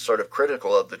 I've been sort of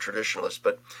critical of the traditionalists,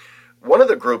 but one of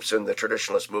the groups in the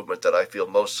traditionalist movement that I feel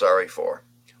most sorry for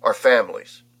are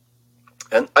families.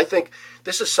 And I think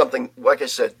this is something, like I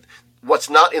said, what's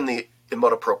not in the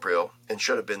motu proprio and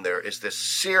should have been there is this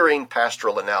searing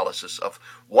pastoral analysis of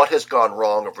what has gone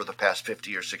wrong over the past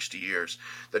 50 or 60 years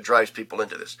that drives people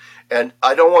into this. And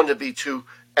I don't want to be too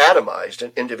atomized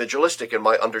and individualistic in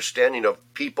my understanding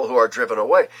of people who are driven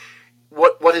away.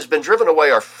 What has been driven away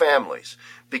are families,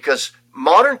 because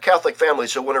modern Catholic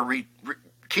families who want to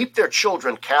keep their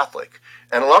children Catholic,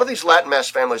 and a lot of these Latin Mass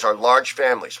families are large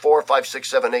families, 4, 5, 6,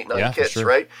 7, 8, 9 kids, sure.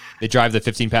 Right? They drive the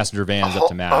 15-passenger vans up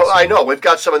to Mass. Oh, I know. We've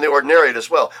got some in the ordinariate as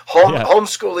well.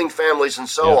 Homeschooling families and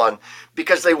so on,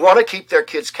 because they want to keep their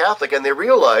kids Catholic, and they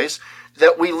realize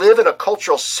that we live in a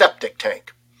cultural septic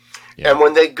tank. Yeah. And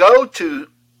when they go to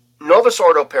Novus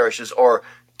Ordo parishes or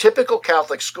typical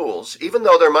Catholic schools, even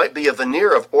though there might be a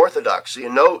veneer of orthodoxy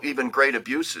and no even great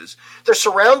abuses, they're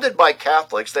surrounded by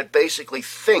Catholics that basically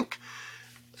think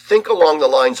along the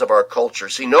lines of our culture,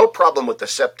 see no problem with the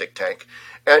septic tank.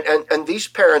 And these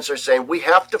parents are saying we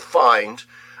have to find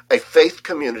a faith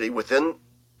community within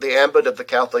the ambit of the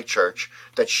Catholic Church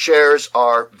that shares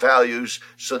our values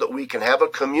so that we can have a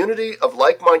community of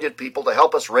like-minded people to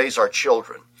help us raise our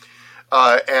children.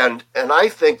 And I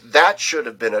think that should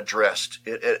have been addressed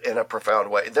in a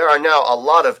profound way. There are now a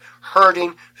lot of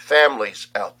hurting families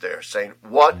out there saying,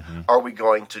 what are we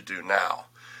going to do now?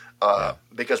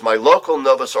 Because my local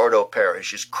Novus Ordo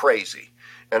parish is crazy,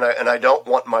 and I don't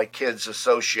want my kids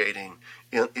associating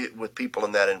with people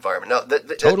in that environment. Now,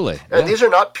 Totally. and these are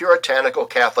not puritanical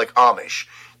Catholic Amish.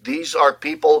 These are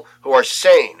people who are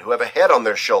sane, who have a head on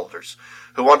their shoulders,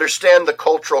 who understand the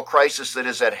cultural crisis that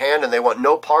is at hand, and they want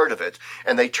no part of it.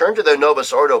 And they turn to their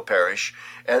Novus Ordo parish,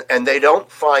 and they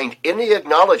don't find any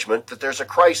acknowledgement that there's a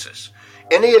crisis,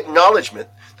 any acknowledgement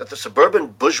that the suburban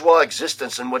bourgeois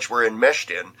existence in which we're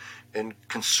enmeshed in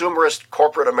consumerist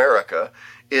corporate America,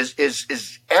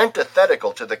 is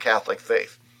antithetical to the Catholic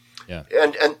faith. Yeah.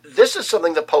 And this is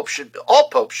something the all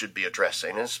popes should be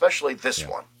addressing, and especially this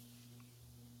one.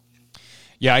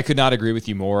 Yeah, I could not agree with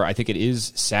you more. I think it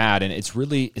is sad, and it's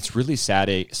really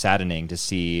saddening to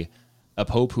see a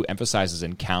pope who emphasizes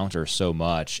encounter so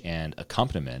much and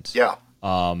accompaniment. Yeah.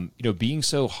 Being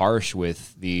so harsh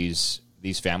with these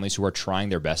families who are trying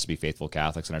their best to be faithful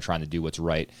Catholics and are trying to do what's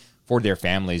right for their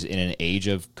families in an age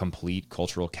of complete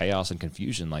cultural chaos and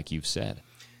confusion, like you've said.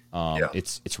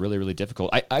 It's really, really difficult.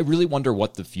 I really wonder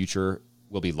what the future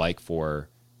will be like for,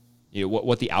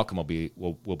 what the outcome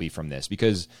will be from this,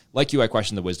 because like you, I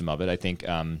question the wisdom of it. I think,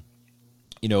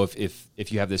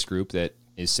 if you have this group that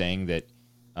is saying that,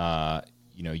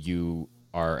 you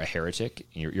are a heretic,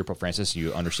 you're Pope Francis,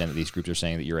 you understand that these groups are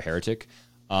saying that you're a heretic.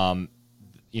 One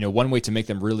way to make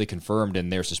them really confirmed in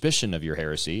their suspicion of your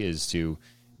heresy is to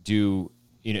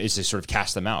sort of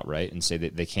cast them out, right? And say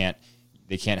that they can't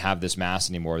have this mass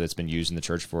anymore that's been used in the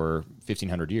church for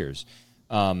 1,500 years.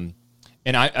 And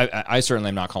I certainly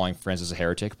am not calling Francis a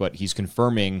heretic, but he's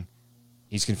confirming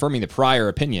the prior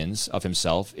opinions of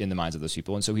himself in the minds of those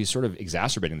people, and so he's sort of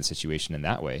exacerbating the situation in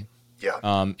that way. Yeah.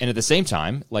 And at the same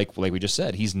time, like we just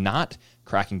said, he's not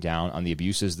cracking down on the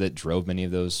abuses that drove many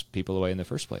of those people away in the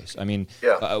first place. I mean,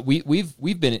 we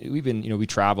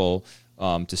travel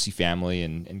to see family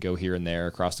and go here and there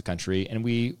across the country, and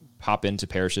we pop into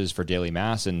parishes for daily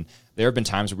mass, and there have been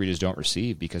times where we just don't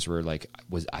receive because we're like,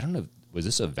 was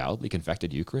this a validly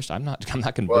confected Eucharist? I'm not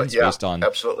convinced based on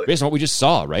what we just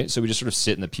saw, right? So we just sort of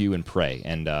sit in the pew and pray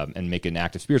and make an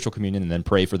act of spiritual communion and then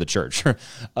pray for the church.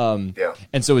 And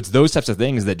so it's those types of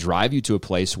things that drive you to a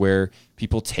place where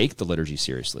people take the liturgy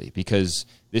seriously, because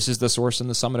this is the source and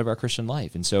the summit of our Christian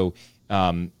life. And so,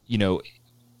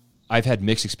 I've had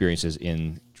mixed experiences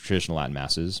in traditional Latin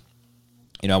masses.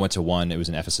 I went to one, it was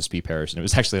an FSSP parish, and it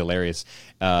was actually hilarious.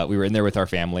 We were in there with our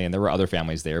family, and there were other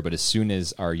families there, but as soon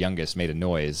as our youngest made a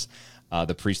noise,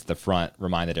 the priest at the front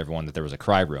reminded everyone that there was a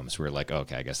cry room. So we were like,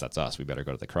 okay, I guess that's us. We better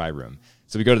go to the cry room.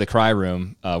 So we go to the cry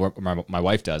room, where my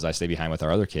wife does. I stay behind with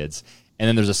our other kids. And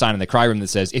then there's a sign in the cry room that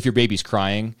says, if your baby's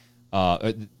crying,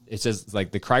 it says, like,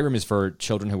 the cry room is for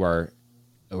children who are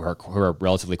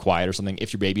relatively quiet or something.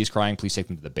 If your baby is crying, please take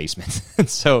them to the basement. And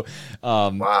so,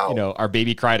 our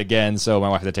baby cried again, so my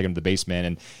wife had to take him to the basement,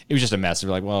 and it was just a mess. We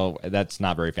were like, well, that's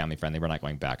not very family friendly. We're not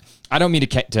going back. I don't mean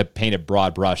to paint a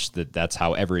broad brush that that's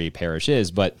how every parish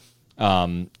is, but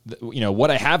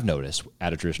what I have noticed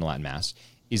at a traditional Latin Mass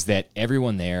is that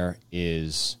everyone there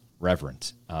is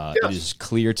reverent. Yes. It is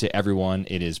clear to everyone.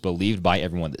 It is believed by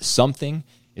everyone that something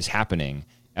is happening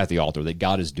at the altar, that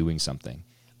God is doing something.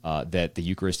 That the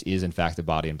Eucharist is, in fact, the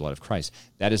body and blood of Christ.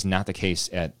 That is not the case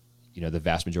at the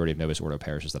vast majority of Novus Ordo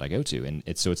parishes that I go to. And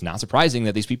it's not surprising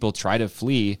that these people try to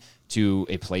flee to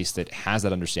a place that has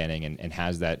that understanding and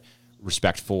has that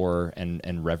respect for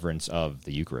and reverence of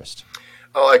the Eucharist.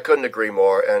 Oh, I couldn't agree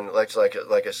more. And like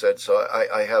I said, so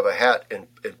I have a hat in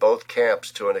both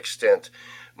camps to an extent.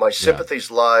 My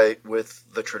sympathies lie with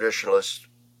the traditionalists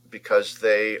because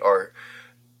they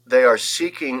are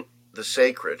seeking the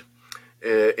sacred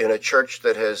in a church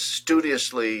that has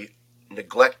studiously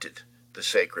neglected the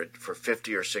sacred for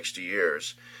 50 or 60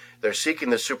 years. They're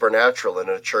seeking the supernatural in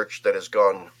a church that has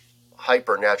gone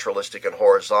hyper-naturalistic and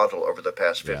horizontal over the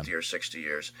past 50 or 60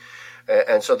 years.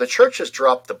 And so the church has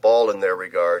dropped the ball in their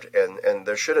regard, and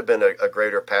there should have been a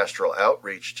greater pastoral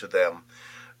outreach to them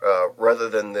rather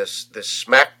than this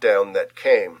smackdown that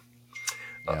came.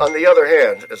 Yeah. On the other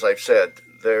hand, as I've said,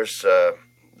 there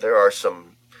are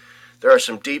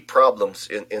some deep problems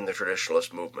in the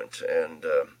traditionalist movement, and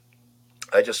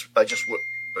I just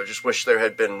wish there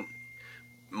had been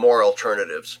more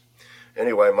alternatives.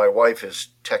 Anyway, my wife is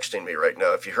texting me right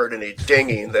now. If you heard any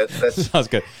dinging, that's sounds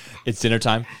good. It's dinner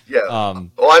time. Yeah.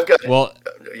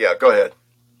 Yeah. Go ahead.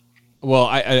 Well,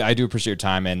 I do appreciate your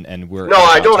time, and we're no.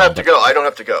 I don't have to go. I don't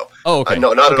have to go. Oh, okay.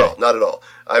 No, not at all. Not at all.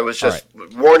 I was just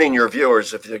warning your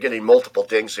viewers if they're getting multiple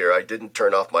dings here. I didn't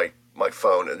turn off my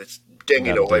phone, and it's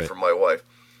dinging away from my wife.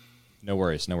 No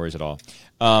worries at all.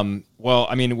 Well,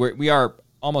 I mean, we are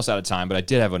almost out of time, but I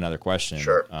did have another question.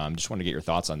 Sure. Just want to get your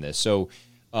thoughts on this. So,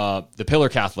 the Pillar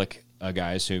Catholic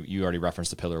guys who you already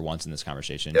referenced the pillar once in this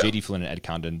conversation. Yeah. J.D. Flynn and Ed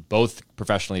Condon, both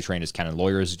professionally trained as canon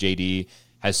lawyers. J.D.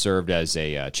 has served as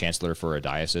a chancellor for a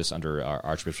diocese under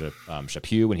Archbishop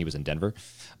Chaput when he was in Denver.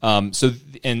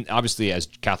 And obviously, as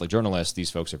Catholic journalists,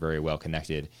 these folks are very well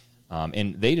connected.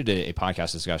 And they did a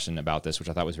podcast discussion about this, which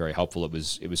I thought was very helpful. It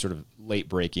was sort of late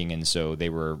breaking, and so they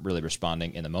were really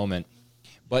responding in the moment.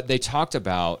 But they talked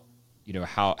about,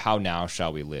 how now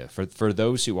shall we live? For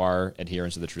those who are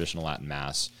adherents of the traditional Latin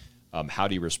Mass, how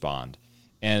do you respond?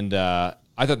 And I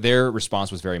thought their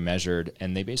response was very measured,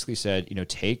 and they basically said,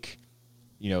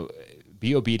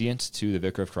 be obedient to the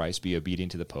Vicar of Christ, be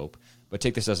obedient to the Pope, but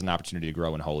take this as an opportunity to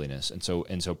grow in holiness. And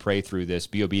so pray through this,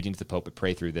 be obedient to the Pope, but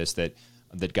pray through this that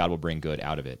God will bring good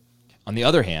out of it. On the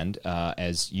other hand,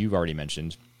 as you've already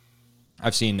mentioned,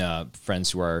 I've seen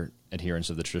friends who are adherents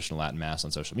of the traditional Latin Mass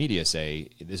on social media say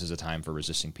this is a time for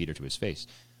resisting Peter to his face,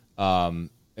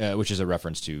 which is a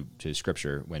reference to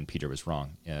Scripture when Peter was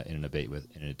wrong in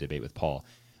a debate with Paul.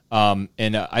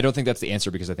 And I don't think that's the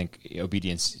answer, because I think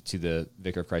obedience to the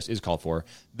Vicar of Christ is called for.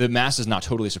 The Mass is not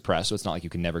totally suppressed, so it's not like you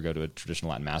can never go to a traditional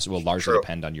Latin Mass. It will largely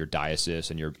depend on your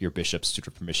diocese and your bishop's sort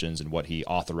of permissions and what he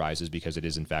authorizes, because he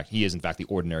is in fact the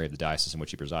ordinary of the diocese in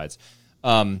which he presides.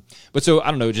 But so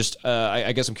I don't know. Just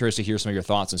I guess I'm curious to hear some of your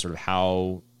thoughts on sort of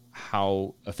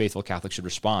how a faithful Catholic should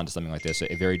respond to something like this,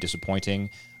 a very disappointing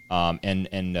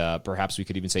and perhaps we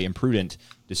could even say imprudent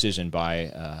decision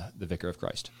by the Vicar of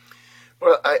Christ.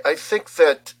 Well, I think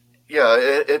that,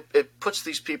 it puts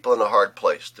these people in a hard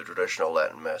place, the traditional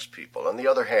Latin Mass people. On the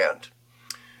other hand,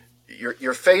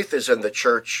 your faith is in the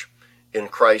Church, in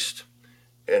Christ,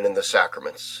 and in the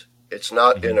sacraments. It's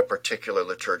not in a particular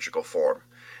liturgical form.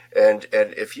 And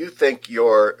if you think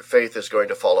your faith is going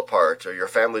to fall apart or your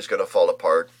family's going to fall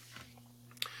apart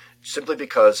simply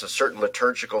because a certain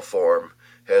liturgical form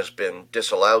has been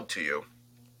disallowed to you,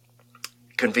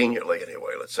 conveniently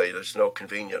anyway, let's say there's no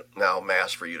convenient now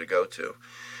Mass for you to go to,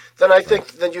 then I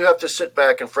think then you have to sit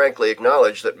back and frankly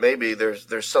acknowledge that maybe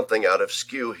there's something out of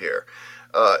skew here.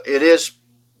 It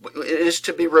is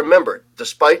to be remembered,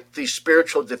 despite the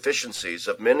spiritual deficiencies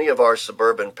of many of our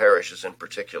suburban parishes in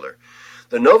particular,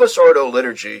 the Novus Ordo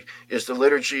liturgy is the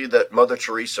liturgy that Mother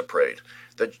Teresa prayed,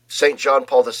 that St. John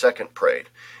Paul II prayed.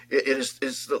 It's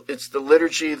the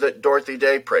liturgy that Dorothy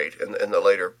Day prayed in the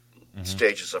later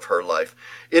stages of her life.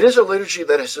 It is a liturgy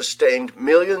that has sustained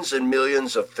millions and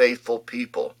millions of faithful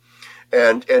people.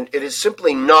 And it is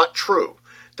simply not true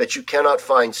that you cannot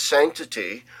find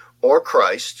sanctity or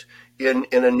Christ in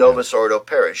a Novus Ordo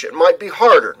parish. It might be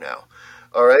harder now.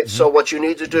 All right. So what you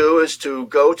need to do is to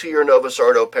go to your Novus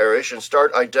Ordo parish and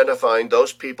start identifying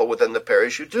those people within the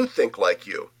parish who do think like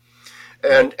you,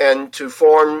 and to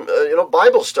form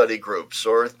Bible study groups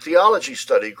or theology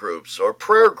study groups or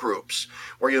prayer groups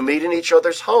where you meet in each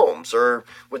other's homes or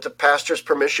with the pastor's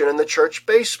permission in the church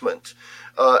basement,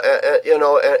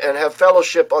 and have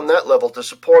fellowship on that level to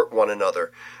support one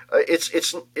another.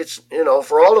 It's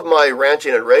for all of my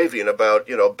ranting and raving about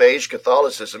beige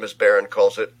Catholicism, as Barron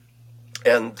calls it,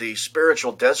 and the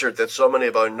spiritual desert that so many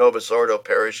of our Novus Ordo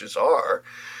parishes are,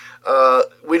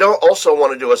 we don't also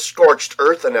want to do a scorched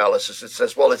earth analysis that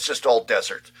says, well, it's just all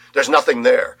desert. There's nothing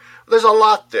there. There's a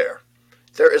lot there.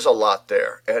 There is a lot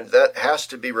there, and that has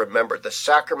to be remembered. The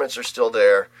sacraments are still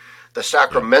there. The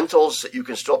sacramentals that you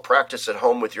can still practice at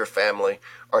home with your family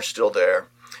are still there.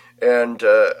 And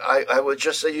I would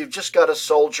just say you've just got to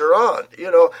soldier on.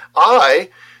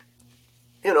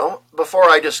 Before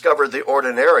I discovered the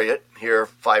ordinariate here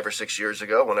 5 or 6 years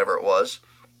ago, whenever it was,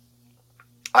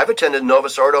 I've attended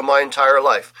Novus Ordo my entire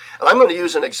life. And I'm going to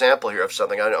use an example here of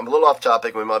something. I'm a little off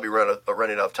topic. We might be running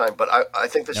out of time, but I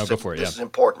think this is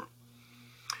important.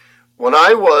 When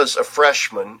I was a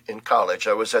freshman in college,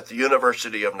 I was at the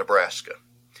University of Nebraska.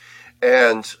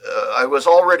 And I was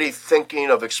already thinking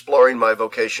of exploring my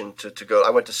vocation to go. I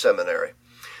went to seminary.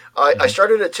 I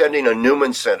started attending a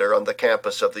Newman Center on the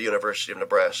campus of the University of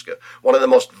Nebraska, one of the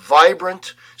most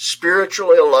vibrant,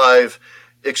 spiritually alive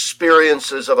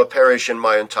experiences of a parish in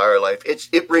my entire life.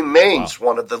 It remains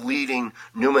one of the leading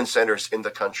Newman Centers in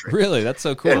the country. Really? That's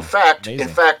so cool. In fact,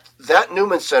 that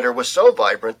Newman Center was so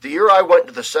vibrant, the year I went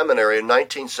to the seminary in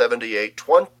 1978,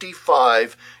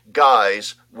 25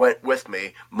 guys went with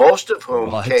me, most of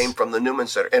whom came from the Newman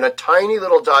Center. In a tiny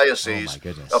little diocese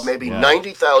of maybe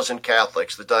 90,000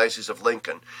 Catholics, the Diocese of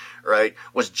Lincoln, right,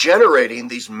 was generating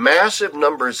these massive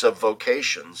numbers of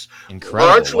vocations,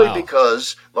 largely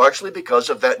because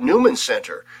of that Newman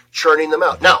Center churning them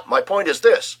out. Now, my point is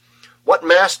this. What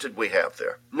Mass did we have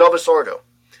there? Novus Ordo.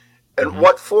 And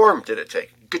what form did it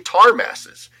take? guitar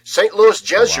masses, St. Louis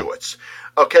Jesuits.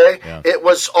 Okay, Yeah. it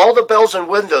was all the bells and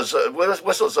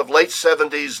whistles of late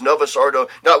 70s Novus Ordo.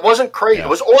 Now, it wasn't crazy; Yeah. it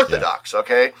was orthodox.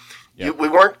 Okay, Yeah. we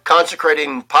weren't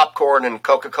consecrating popcorn and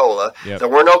Coca-Cola. Yep. There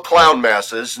were no clown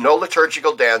masses, no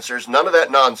liturgical dancers, none of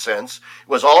that nonsense. It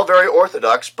was all very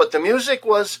orthodox, but the music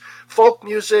was folk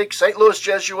music, St. Louis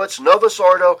Jesuits, Novus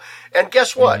Ordo, and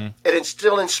guess what? It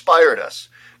still inspired us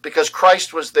because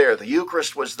Christ was there, the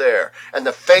Eucharist was there, and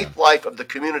the faith life of the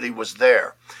community was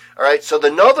there. All right, so the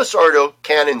Novus Ordo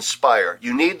can inspire.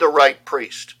 You need the right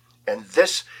priest. And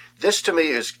this to me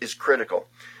is critical,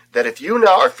 that if you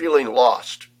now are feeling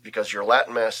lost because your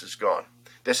Latin Mass is gone,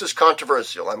 this is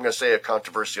controversial. I'm going to say a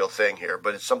controversial thing here,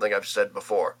 but it's something I've said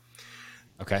before.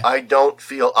 Okay. I don't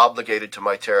feel obligated to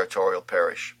my territorial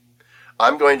parish.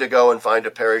 I'm going to go and find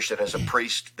a parish that has a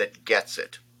priest that gets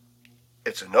it.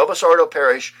 It's a Novus Ordo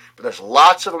parish, but there's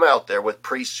lots of them out there with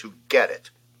priests who get it.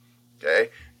 Okay?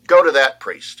 Go to that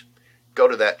priest. Go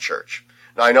to that church.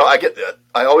 Now, I know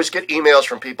I always get emails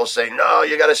from people saying, no,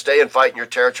 you got to stay and fight in your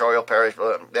territorial parish.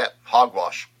 That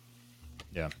hogwash.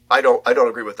 Yeah. I don't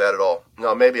agree with that at all.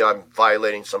 Now, maybe I'm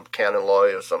violating some canon law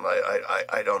or something.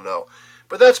 I don't know.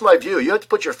 But that's my view. You have to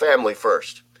put your family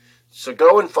first. So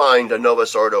go and find a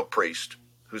Novus Ordo priest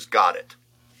who's got it.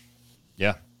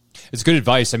 Yeah. It's good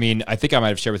advice. I mean, I think I might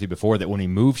have shared with you before that when we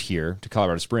moved here to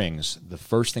Colorado Springs, the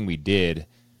first thing we did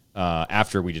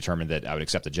after we determined that I would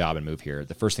accept the job and move here,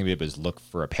 the first thing we did was look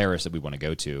for a parish that we want to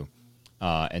go to.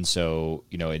 And so,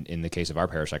 in the case of our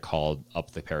parish, I called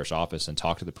up the parish office and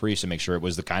talked to the priest to make sure it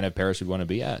was the kind of parish we'd want to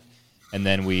be at. And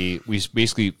then we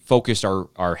basically focused our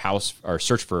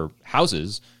search for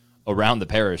houses around the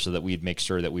parish so that we'd make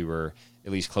sure that we were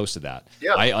at least close to that.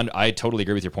 Yeah. I totally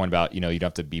agree with your point about, you don't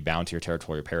have to be bound to your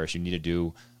territorial parish. You need to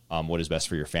do what is best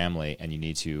for your family, and you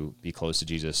need to be close to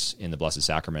Jesus in the Blessed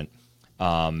Sacrament.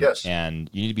 Yes. And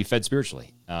you need to be fed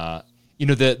spiritually.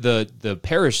 The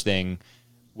parish thing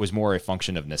was more a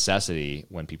function of necessity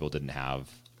when people didn't have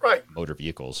Right. motor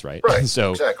vehicles, right? Right,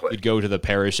 So exactly. you'd go to the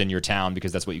parish in your town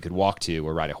because that's what you could walk to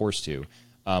or ride a horse to.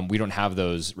 We don't have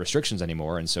those restrictions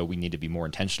anymore, and so we need to be more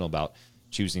intentional about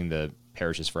choosing the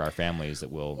parishes for our families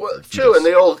that will feed Too, us. in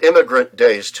the old immigrant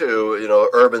days, too,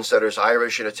 urban centers,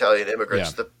 Irish and Italian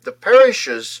immigrants, Yeah. the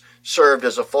parishes served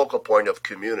as a focal point of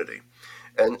community.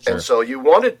 And so you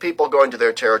wanted people going to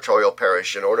their territorial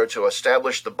parish in order to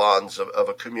establish the bonds of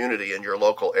a community in your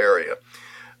local area.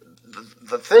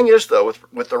 The thing is, though,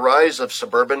 with the rise of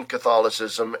suburban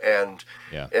Catholicism and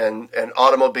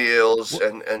automobiles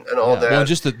and all that, well,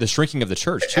 just the shrinking of the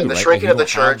church too, and the right? shrinking Like, of the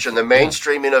we don't church have- and the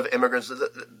mainstreaming of immigrants.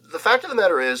 The fact of the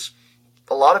matter is,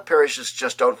 a lot of parishes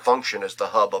just don't function as the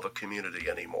hub of a community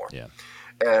anymore. Yeah.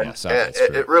 And, sadly, and it's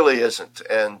true. it really isn't.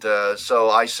 And so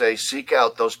I say seek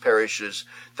out those parishes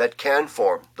that can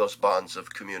form those bonds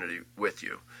of community with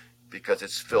you, because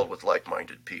it's filled with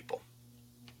like-minded people.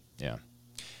 Yeah.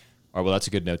 All right, well, that's a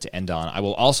good note to end on. I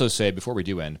will also say, before we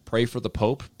do end, pray for the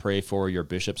Pope, pray for your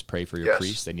bishops, pray for your Yes.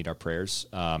 priests. They need our prayers.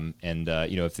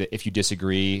 If you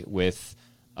disagree with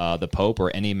the Pope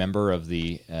or any member of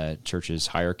the church's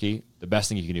hierarchy, the best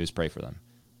thing you can do is pray for them.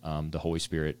 The Holy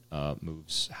Spirit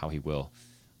moves how he will,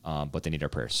 but they need our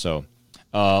prayers. So,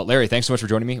 Larry, thanks so much for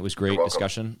joining me. It was a great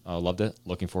discussion. Loved it.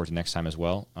 Looking forward to next time as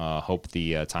well. Hope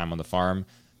the time on the farm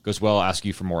goes well. I'll ask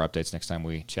you for more updates next time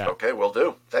we chat. Okay, will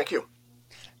do. Thank you.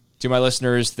 To my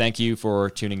listeners, thank you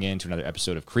for tuning in to another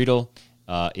episode of Creedal.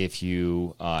 If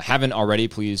you haven't already,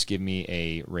 please give me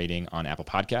a rating on Apple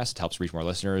Podcasts. It helps reach more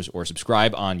listeners. Or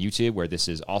subscribe on YouTube, where this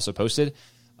is also posted.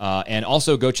 And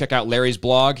also go check out Larry's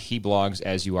blog. He blogs,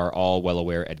 as you are all well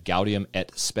aware, at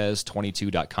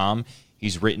gaudium@spes22.com.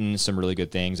 He's written some really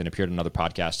good things and appeared on another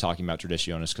podcast talking about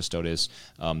Traditionis Custodes,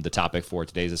 the topic for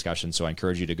today's discussion. So I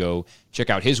encourage you to go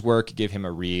check out his work, give him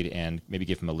a read, and maybe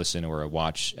give him a listen or a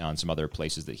watch on some other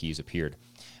places that he's appeared.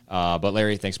 But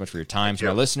Larry, thanks so much for your time. To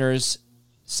my listeners,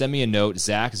 send me a note,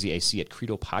 Zach, Z-A-C, at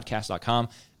creedalpodcast.com.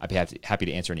 I'd be happy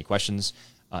to answer any questions.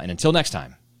 And until next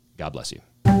time, God bless you.